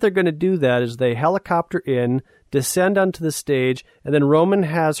way that they're going to do that is they helicopter in, descend onto the stage, and then Roman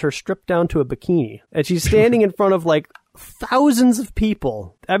has her stripped down to a bikini. And she's standing in front of like thousands of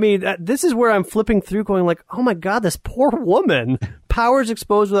people. I mean, this is where I'm flipping through going like, oh my God, this poor woman. Powers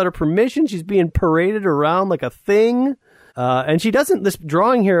exposed without her permission. She's being paraded around like a thing. And she doesn't, this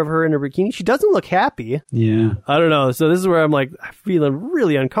drawing here of her in her bikini, she doesn't look happy. Yeah. I don't know. So this is where I'm like feeling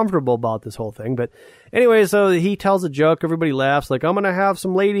really uncomfortable about this whole thing. But anyway, so he tells a joke. Everybody laughs like, I'm going to have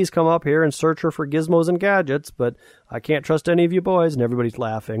some ladies come up here and search her for gizmos and gadgets, but I can't trust any of you boys. And everybody's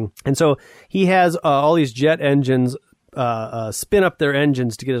laughing. And so he has all these jet engines spin up their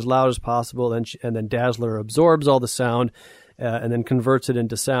engines to get as loud as possible. And then Dazzler absorbs all the sound. And then converts it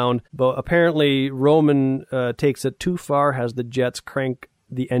into sound. But apparently Roman takes it too far, has the jets crank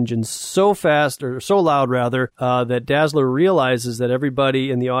the engines so fast, or so loud rather, that Dazzler realizes that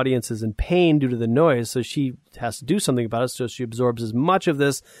everybody in the audience is in pain due to the noise, so she has to do something about it. So she absorbs as much of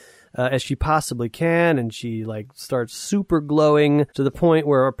this as she possibly can, and she starts super glowing to the point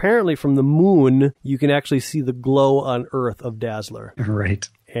where apparently from the moon you can actually see the glow on Earth of Dazzler. Right.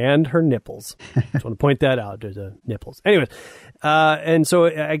 And her nipples. Just want to point that out. There's nipples. Anyways, and so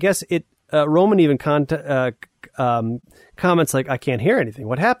I guess Roman even comments like, I can't hear anything.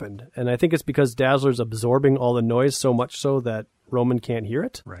 What happened? And I think it's because Dazzler's absorbing all the noise so much so that Roman can't hear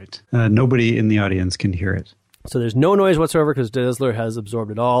it. Right. Nobody in the audience can hear it. So there's no noise whatsoever because Dazzler has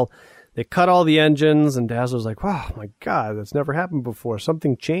absorbed it all. They cut all the engines, and Dazzler's like, wow, my God, that's never happened before.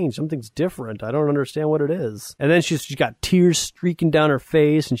 Something changed. Something's different. I don't understand what it is. And then she's got tears streaking down her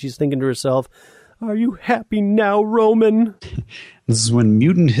face, and she's thinking to herself, are you happy now, Roman? This is when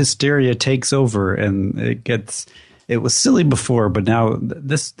mutant hysteria takes over, and it was silly before, but now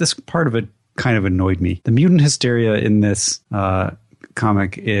this part of it kind of annoyed me. The mutant hysteria in this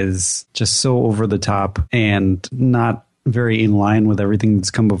comic is just so over the top and not very in line with everything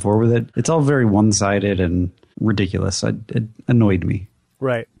that's come before with it. It's all very one-sided and ridiculous. It annoyed me.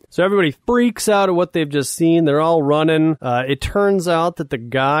 Right. So everybody freaks out at what they've just seen. They're all running. It turns out that the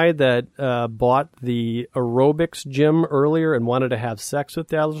guy that bought the aerobics gym earlier and wanted to have sex with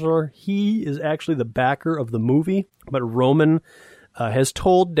Dazzler, he is actually the backer of the movie. But Roman has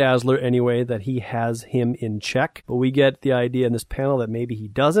told Dazzler anyway that he has him in check. But we get the idea in this panel that maybe he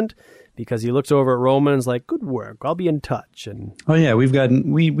doesn't, because he looks over at Roman and is like, good work, I'll be in touch. And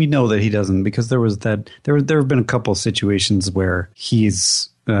we know that he doesn't, because there have been a couple situations where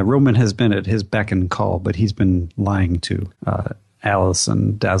Roman has been at his beck and call, but he's been lying to Alice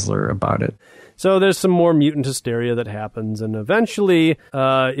and Dazzler about it. So there's some more mutant hysteria that happens, and eventually,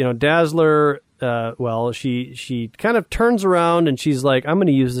 Dazzler, she kind of turns around and she's like, I'm going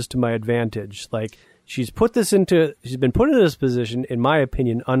to use this to my advantage. Like, she's been put into this position, in my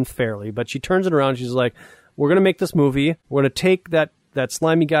opinion, unfairly, but she turns it around. She's like, we're going to make this movie. We're going to take that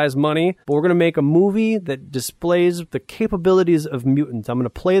slimy guy's money, but we're going to make a movie that displays the capabilities of mutants. I'm going to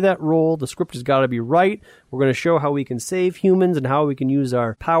play that role. The script has got to be right. We're going to show how we can save humans and how we can use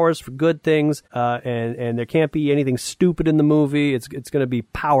our powers for good things. And there can't be anything stupid in the movie. It's going to be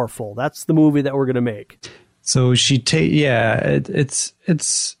powerful. That's the movie that we're going to make. So it's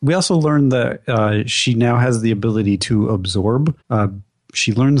we also learned that she now has the ability to absorb.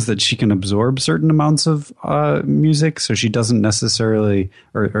 She learns that she can absorb certain amounts of music, so she doesn't necessarily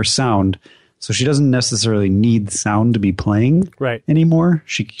or sound. So she doesn't necessarily need sound to be playing anymore.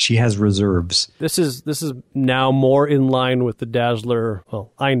 She has reserves. This is now more in line with the Dazzler.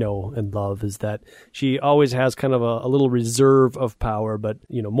 Well, I know and love is that she always has kind of a little reserve of power, but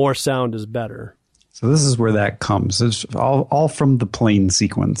more sound is better. So this is where that comes. It's all from the plane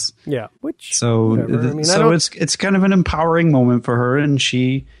sequence. Yeah. It's kind of an empowering moment for her, and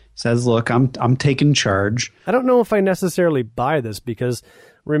she says, "Look, I'm taking charge." I don't know if I necessarily buy this, because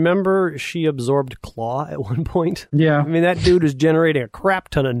remember she absorbed Claw at one point? Yeah. I mean, that dude was generating a crap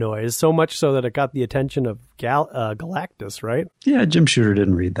ton of noise, so much so that it got the attention of Galactus, right? Yeah, Jim Shooter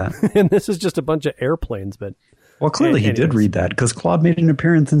didn't read that. And this is just a bunch of airplanes, but... Well, clearly he did read that, because Claude made an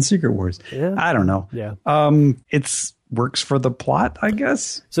appearance in Secret Wars. Yeah. I don't know. Yeah. It's works for the plot, I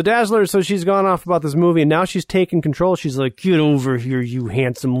guess. So Dazzler, she's gone off about this movie, and now she's taking control. She's like, get over here, you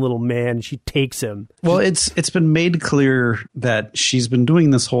handsome little man. She takes him. Well, it's been made clear that she's been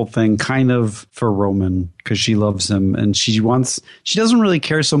doing this whole thing kind of for Roman, because she loves him, and she doesn't really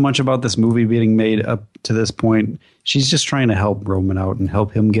care so much about this movie being made up to this point. She's just trying to help Roman out and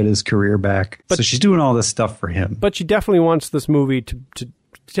help him get his career back. So she's doing all this stuff for him. But she definitely wants this movie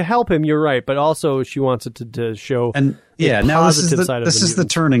to help him, you're right, but also she wants it to show now this is the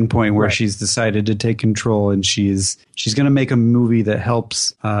turning point where she's decided to take control, and she's going to make a movie that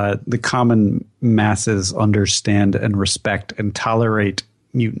helps the common masses understand and respect and tolerate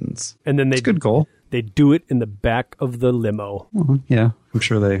mutants. And then it's a good goal. They do it in the back of the limo. Yeah, I'm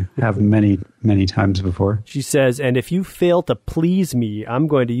sure they have many, many times before. She says, and if you fail to please me, I'm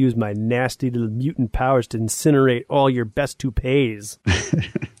going to use my nasty little mutant powers to incinerate all your best toupees.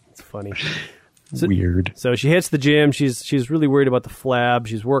 It's funny. Weird. So she hits the gym. She's really worried about the flab.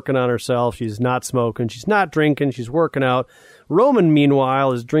 She's working on herself. She's not smoking. She's not drinking. She's working out. Roman,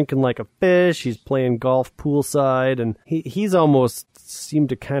 meanwhile, is drinking like a fish. He's playing golf poolside, and he's almost seemed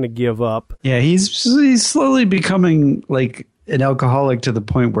to kind of give up. Yeah, he's slowly becoming like an alcoholic to the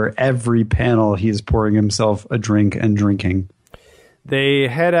point where every panel he is pouring himself a drink and drinking. They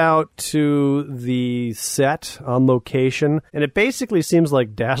head out to the set on location, and it basically seems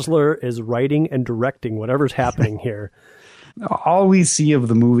like Dazzler is writing and directing whatever's happening here. All we see of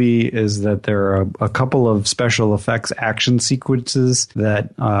the movie is that there are a couple of special effects action sequences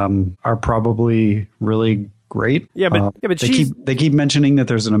that are probably really great. Yeah, but they keep mentioning that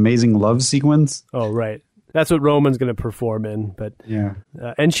there's an amazing love sequence. Oh, right. That's what Roman's going to perform in, but yeah,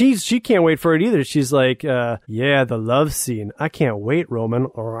 and she can't wait for it either. She's like, yeah, the love scene. I can't wait, Roman.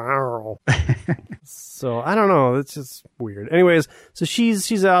 So I don't know. It's just weird. Anyways, so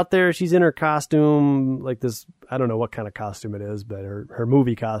she's out there. She's in her costume, like this. I don't know what kind of costume it is, but her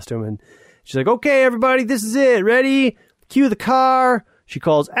movie costume, and she's like, okay, everybody, this is it. Ready? Cue the car. She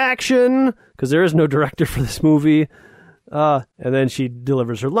calls action because there is no director for this movie. And then she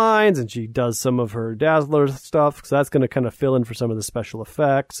delivers her lines and she does some of her Dazzler stuff. So that's going to kind of fill in for some of the special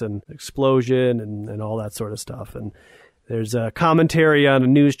effects and explosion and all that sort of stuff. And there's a commentary on a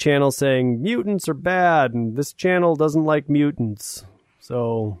news channel saying mutants are bad and this channel doesn't like mutants.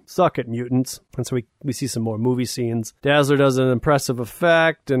 So suck it, mutants. And so we see some more movie scenes. Dazzler does an impressive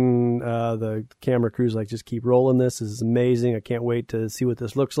effect, and the camera crew's like, just keep rolling this. This is amazing. I can't wait to see what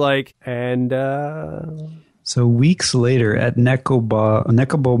this looks like. And so weeks later at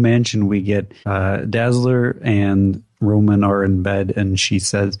Nekobo Mansion, we get Dazzler and Roman are in bed, and she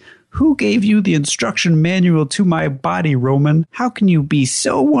says, "Who gave you the instruction manual to my body, Roman? How can you be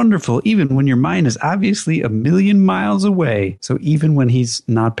so wonderful even when your mind is obviously a million miles away?" So even when he's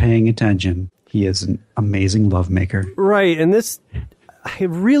not paying attention, he is an amazing lovemaker. Right, and I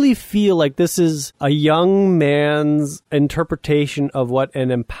really feel like this is a young man's interpretation of what an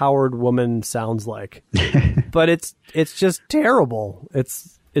empowered woman sounds like. But it's just terrible.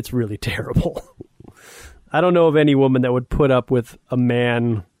 It's really terrible. I don't know of any woman that would put up with a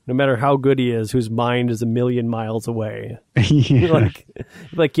man, no matter how good he is, whose mind is a million miles away. Yeah.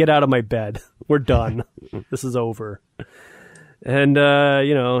 like, get out of my bed. We're done. This is over. And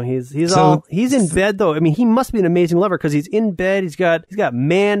he's in bed though. I mean, he must be an amazing lover because he's in bed. He's got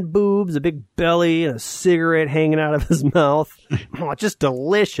man boobs, a big belly, and a cigarette hanging out of his mouth. Oh, just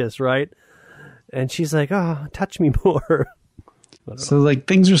delicious, right? And she's like, "Oh, touch me more." So like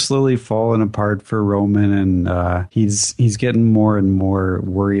things are slowly falling apart for Roman, and he's getting more and more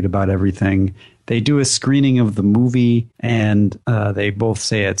worried about everything. They do a screening of the movie, and they both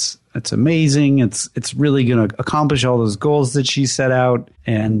say it's amazing. It's really going to accomplish all those goals that she set out.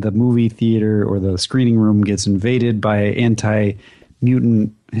 And the movie theater or the screening room gets invaded by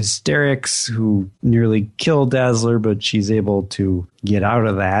anti-mutant hysterics who nearly kill Dazzler, but she's able to get out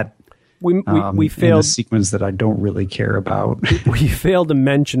of that. We failed in a sequence that I don't really care about. We failed to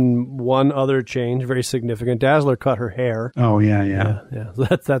mention one other change, very significant. Dazzler cut her hair. Oh yeah. So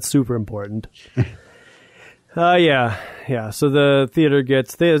that's super important. Yeah. So the theater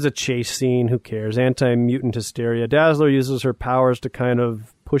there's a chase scene. Who cares? Anti-mutant hysteria. Dazzler uses her powers to kind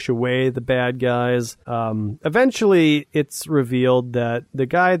of push away the bad guys. Eventually, it's revealed that the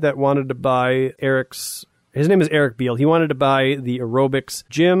guy that wanted to buy his name is Eric Beale. He wanted to buy the aerobics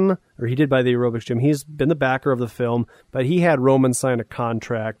gym, or he did buy the aerobics gym. He's been the backer of the film, but he had Roman sign a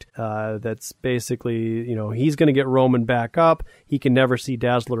contract that's basically, he's going to get Roman back up. He can never see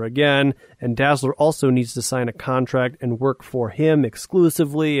Dazzler again, and Dazzler also needs to sign a contract and work for him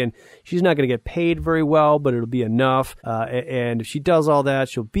exclusively, and she's not going to get paid very well, but it'll be enough. And if she does all that,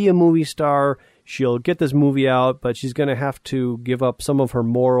 she'll be a movie star. She'll get this movie out, but she's going to have to give up some of her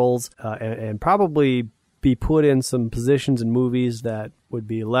morals and probably be put in some positions in movies that would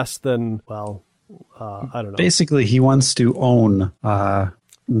be less than, I don't know. Basically, he wants to own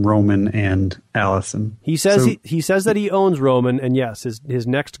Roman and Allison. He says he says that he owns Roman, and yes, his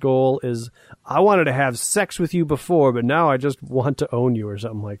next goal is, I wanted to have sex with you before, but now I just want to own you, or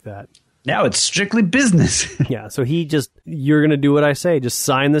something like that. Now it's strictly business. Yeah, so you're going to do what I say. Just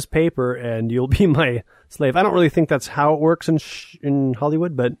sign this paper, and you'll be my slave. I don't really think that's how it works in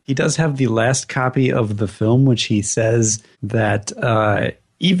Hollywood, but he does have the last copy of the film, which he says that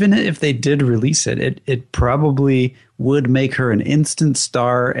even if they did release it probably would make her an instant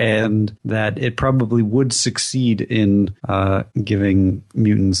star, and that it probably would succeed in giving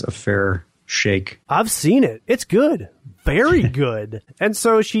mutants a fair shake. I've seen it. It's good. Very good. And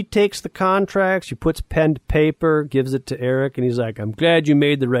so she takes the contract, she puts pen to paper, gives it to Eric, and he's like, "I'm glad you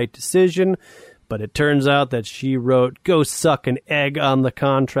made the right decision, But it turns out that she wrote, "Go suck an egg" on the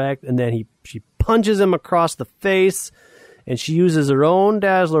contract, and then she punches him across the face, and she uses her own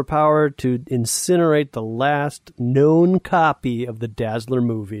Dazzler power to incinerate the last known copy of the Dazzler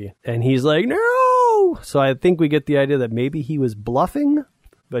movie. And he's like, no! So I think we get the idea that maybe he was bluffing,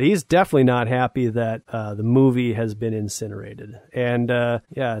 but he's definitely not happy that the movie has been incinerated. And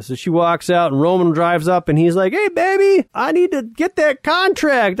so she walks out, and Roman drives up, and he's like, "Hey, baby, I need to get that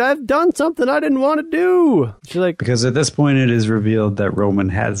contract. I've done something I didn't want to do." She's like, because at this point it is revealed that Roman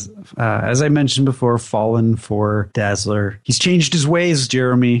has, as I mentioned before, fallen for Dazzler. He's changed his ways,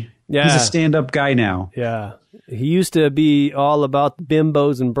 Jeremy. Yeah. He's a stand-up guy now. yeah. He used to be all about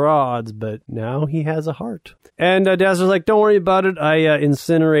bimbos and broads, but now he has a heart. And Dazzler's like, "Don't worry about it. I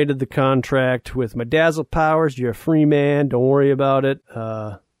incinerated the contract with my Dazzle powers. You're a free man. Don't worry about it."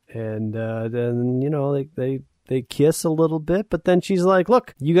 And then, they kiss a little bit, but then she's like,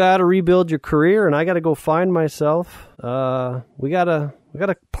 "Look, you got to rebuild your career, and I got to go find myself. We gotta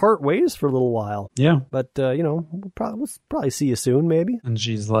part ways for a little while." Yeah. But, we'll probably see you soon, maybe. And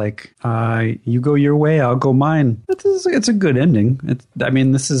she's like, "You go your way, I'll go mine." It's a good ending.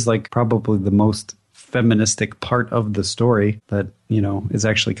 This is like probably the most feministic part of the story that, is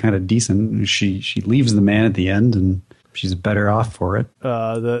actually kind of decent. She leaves the man at the end, and she's better off for it.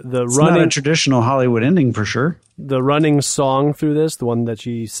 It's not a traditional Hollywood ending for sure. The running song through this, the one that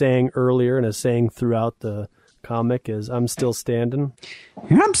she sang earlier and is saying throughout the comic, is "I'm Still Standing."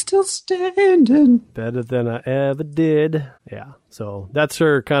 I'm still standing. Better than I ever did. Yeah. So that's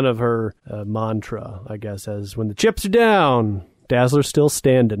her kind of her mantra, I guess, as when the chips are down, Dazzler's still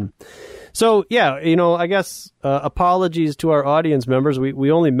standing. So, yeah, I guess apologies to our audience members.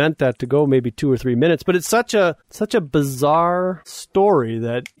 We only meant that to go maybe 2 or 3 minutes, but it's such a bizarre story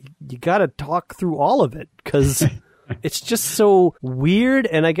that you got to talk through all of it because it's just so weird.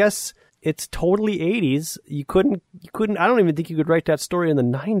 And I guess it's totally 80s. You couldn't, I don't even think you could write that story in the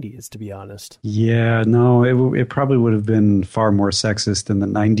 90s, to be honest. Yeah, no, it probably would have been far more sexist in the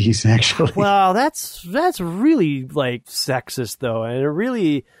 90s, actually. Well, that's really, like, sexist, though. And it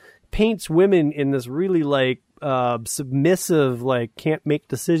really paints women in this really, like, submissive, like, can't make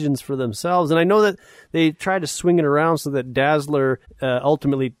decisions for themselves. And I know that they try to swing it around so that Dazzler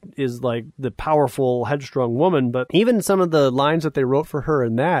ultimately is like the powerful, headstrong woman. But even some of the lines that they wrote for her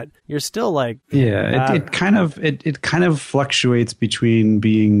in that, you're still like, yeah, it kind of fluctuates between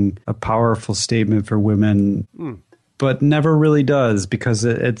being a powerful statement for women, but never really does, because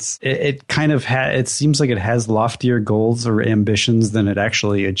it seems like it has loftier goals or ambitions than it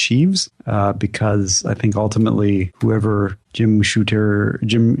actually achieves. Because I think ultimately whoever Heem Shooter,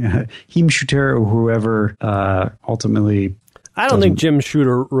 or whoever ultimately. I don't think Jim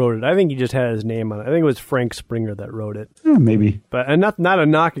Shooter wrote it. I think he just had his name on it. I think it was Frank Springer that wrote it. Maybe. But and not a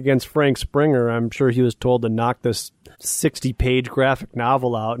knock against Frank Springer. I'm sure he was told to knock this 60-page graphic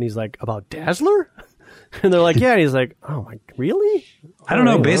novel out, and he's like, "About Dazzler?" And they're like, "Yeah." And he's like, "Oh my, really?" I don't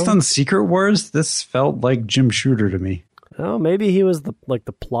know. Based on Secret Wars, this felt like Jim Shooter to me. Oh, maybe he was the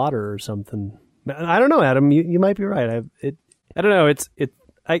plotter or something. I don't know, Adam. You might be right. I don't know.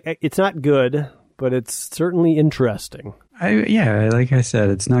 It's not good, but it's certainly interesting. Like I said,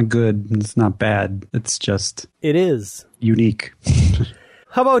 it's not good. It's not bad. It's just it is unique.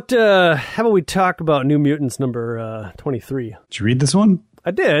 How about we talk about New Mutants number 23? Did you read this one? I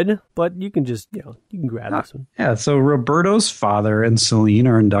did, but you can just, you can grab this one. Yeah, so Roberto's father and Selene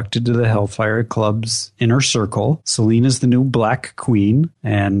are inducted to the Hellfire Club's inner circle. Selene is the new Black Queen,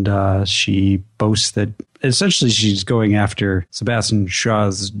 and she boasts that essentially she's going after Sebastian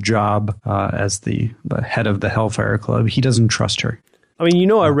Shaw's job as the head of the Hellfire Club. He doesn't trust her. I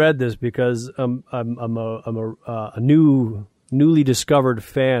mean, I read this because I'm a newly discovered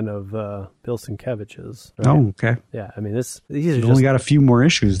fan of Bill Sienkiewicz's. Right? Oh, okay. Yeah, I mean, these are only got a few more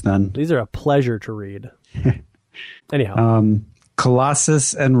issues then. These are a pleasure to read. Anyhow.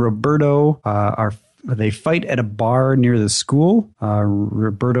 Colossus and Roberto they fight at a bar near the school.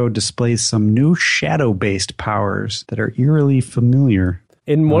 Roberto displays some new shadow-based powers that are eerily familiar.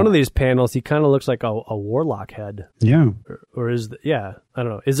 In one of these panels, he kind of looks like a warlock head. Yeah. Or I don't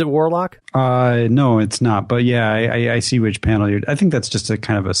know. Is it warlock? No, it's not. But yeah, I see which panel you're. I think that's just a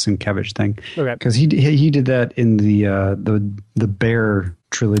kind of a Sienkiewicz thing. Okay. Because he did that in the Bear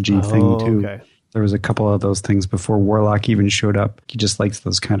trilogy thing too. Okay. There was a couple of those things before Warlock even showed up. He just likes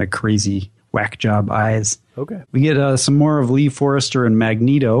those kind of crazy whack job eyes. Okay. We get some more of Lee Forrester and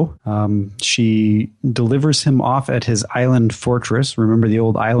Magneto. She delivers him off at his island fortress. Remember the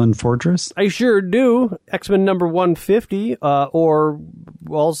old island fortress? I sure do. X-Men number 150, or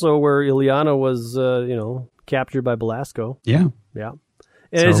also where Illyana was, captured by Belasco. Yeah. Yeah.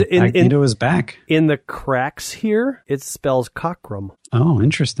 And So Magneto is back. in the cracks here, it spells Cockrum. Oh,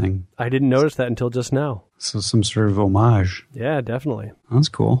 interesting. I didn't notice that until just now. So some sort of homage. Yeah, definitely. That's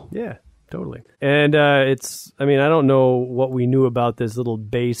cool. Yeah, totally. And I don't know what we knew about this little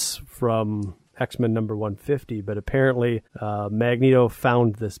base from X-Men number 150, but apparently Magneto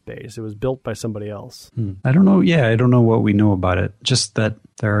found this base. It was built by somebody else. I don't know. Yeah, I don't know what we know about it. Just that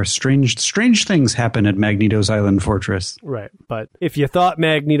there are strange things happen at Magneto's Island Fortress. Right. But if you thought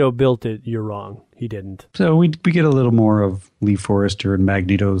Magneto built it, you're wrong. He didn't. So we get a little more of Lee Forrester and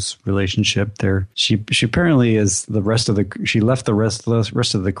Magneto's relationship there. She apparently is she left the rest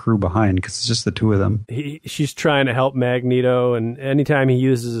of the crew behind because it's just the two of them. She's trying to help Magneto, and anytime he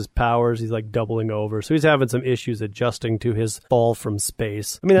uses his powers, he's like doubling over. So he's having some issues adjusting to his fall from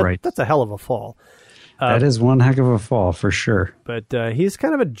space. I mean, that's a hell of a fall. That is one heck of a fall for sure. But he's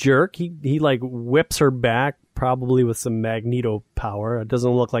kind of a jerk. He like whips her back, probably with some Magneto power. It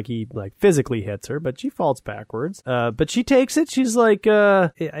doesn't look like he like physically hits her, but she falls backwards. But she takes it. She's like, I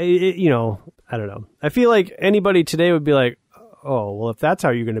don't know. I feel like anybody today would be like, oh, well, if that's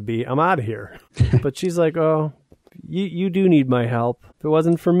how you're going to be, I'm out of here. But she's like, oh, you do need my help. If it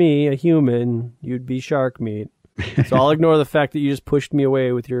wasn't for me, a human, you'd be shark meat. So I'll ignore the fact that you just pushed me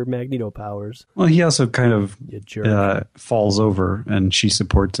away with your Magneto powers. Well, he also kind of You jerk. falls over, and she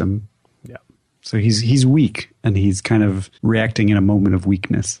supports him. Yeah. So he's weak, and he's kind of reacting in a moment of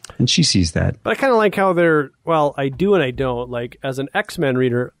weakness, and she sees that. But I kind of like how I do and I don't. Like, as an X-Men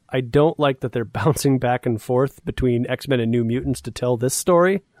reader, I don't like that they're bouncing back and forth between X-Men and New Mutants to tell this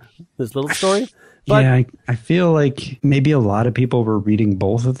story, this little story. But, yeah, I feel like maybe a lot of people were reading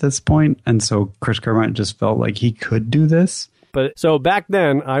both at this point, and so Chris Claremont just felt like he could do this. But so back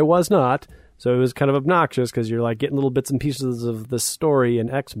then, I was not. So it was kind of obnoxious because you're like getting little bits and pieces of the story in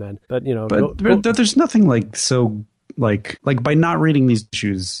X-Men. But, But there's nothing like so like by not reading these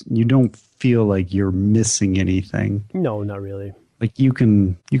issues, you don't feel like you're missing anything. No, not really. Like you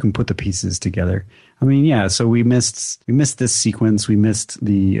can put the pieces together. I mean, yeah. So we missed this sequence. We missed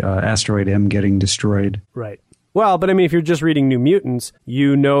the asteroid M getting destroyed. Right. Well, but I mean, if you're just reading New Mutants,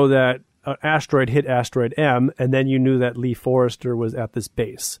 you know that asteroid hit asteroid M, and then you knew that Lee Forrester was at this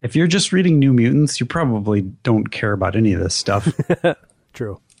base. If you're just reading New Mutants, you probably don't care about any of this stuff.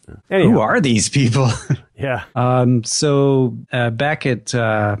 True. Anyhow. Who are these people? Yeah. So back at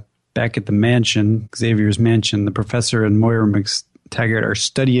the mansion, Xavier's mansion, the professor and Moira McTaggart are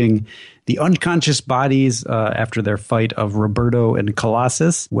studying the unconscious bodies after their fight of Roberto and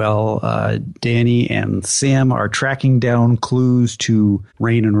Colossus. Well, Danny and Sam are tracking down clues to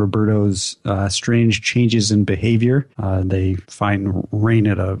Rain and Roberto's strange changes in behavior. They find Rain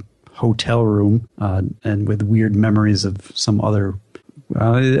at a hotel room and with weird memories of some other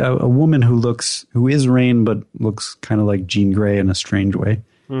a woman who is Rain but looks kind of like Jean Grey in a strange way.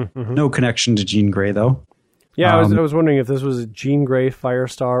 Mm-hmm. No connection to Jean Grey though. Yeah, I was wondering if this was a Jean Grey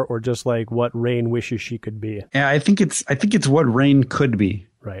Firestar or just like what Rain wishes she could be. Yeah, I think it's what Rain could be.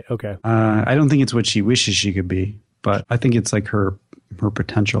 Right. Okay. I don't think it's what she wishes she could be, but I think it's like her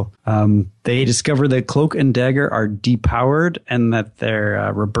potential. They discover that Cloak and Dagger are depowered and that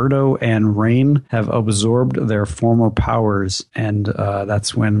their Roberto and Rain have absorbed their former powers. And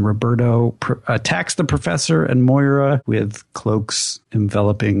that's when Roberto attacks the professor and Moira with Cloak's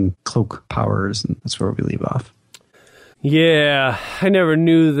enveloping cloak powers. And that's where we leave off. Yeah, I never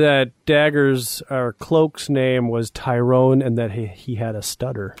knew that Dagger's or Cloak's name was Tyrone and that he had a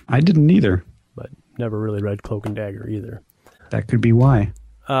stutter. I didn't either. But never really read Cloak and Dagger either. That could be why.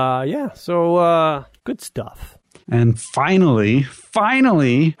 Yeah, so good stuff. And finally,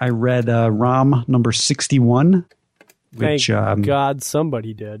 I read ROM number 61. Which, Thank God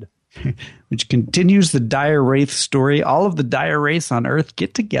somebody did. Which continues the Dire Wraith story. All of the Dire Wraiths on Earth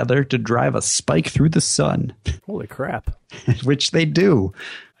get together to drive a spike through the sun. Holy crap. Which they do.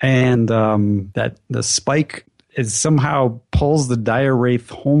 And that the spike somehow pulls the Dire Wraith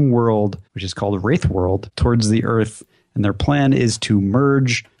homeworld, which is called Wraith World, towards the Earth. And their plan is to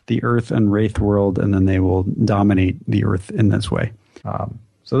merge the Earth and Wraith world, and then they will dominate the Earth in this way.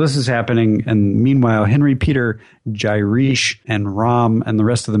 So this is happening, and meanwhile, Henry Peter, Jyrish, and Rom, and the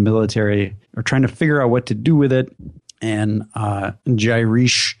rest of the military are trying to figure out what to do with it. And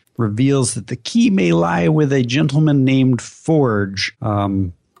Jyrish reveals that the key may lie with a gentleman named Forge,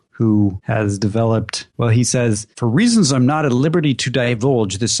 who has developed, well, he says, for reasons I'm not at liberty to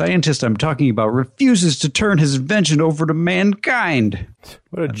divulge, the scientist I'm talking about refuses to turn his invention over to mankind.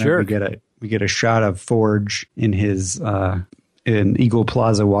 What a jerk. We get a shot of Forge in his in Eagle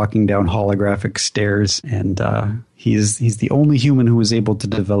Plaza walking down holographic stairs, and he's the only human who was able to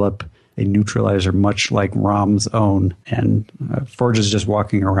develop a neutralizer much like Rom's own. And Forge is just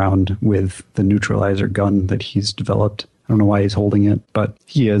walking around with the neutralizer gun that he's developed. I don't know why he's holding it, but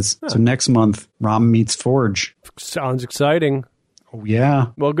he is. Huh. So next month, Rom meets Forge. Sounds exciting. Oh, yeah.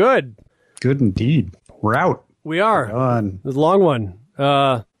 Well, good. Good indeed. We're out. We are. We're done. It's a long one.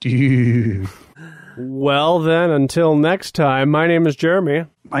 Dude. Well, then, until next time, my name is Jeremy.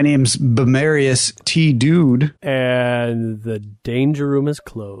 My name's Bemarius T. Dude. And the danger room is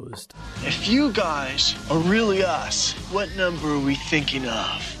closed. If you guys are really us, what number are we thinking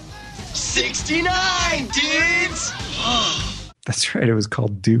of? 69, dudes! That's right, it was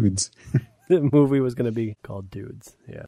called Dudes. The movie was going to be called Dudes, yeah.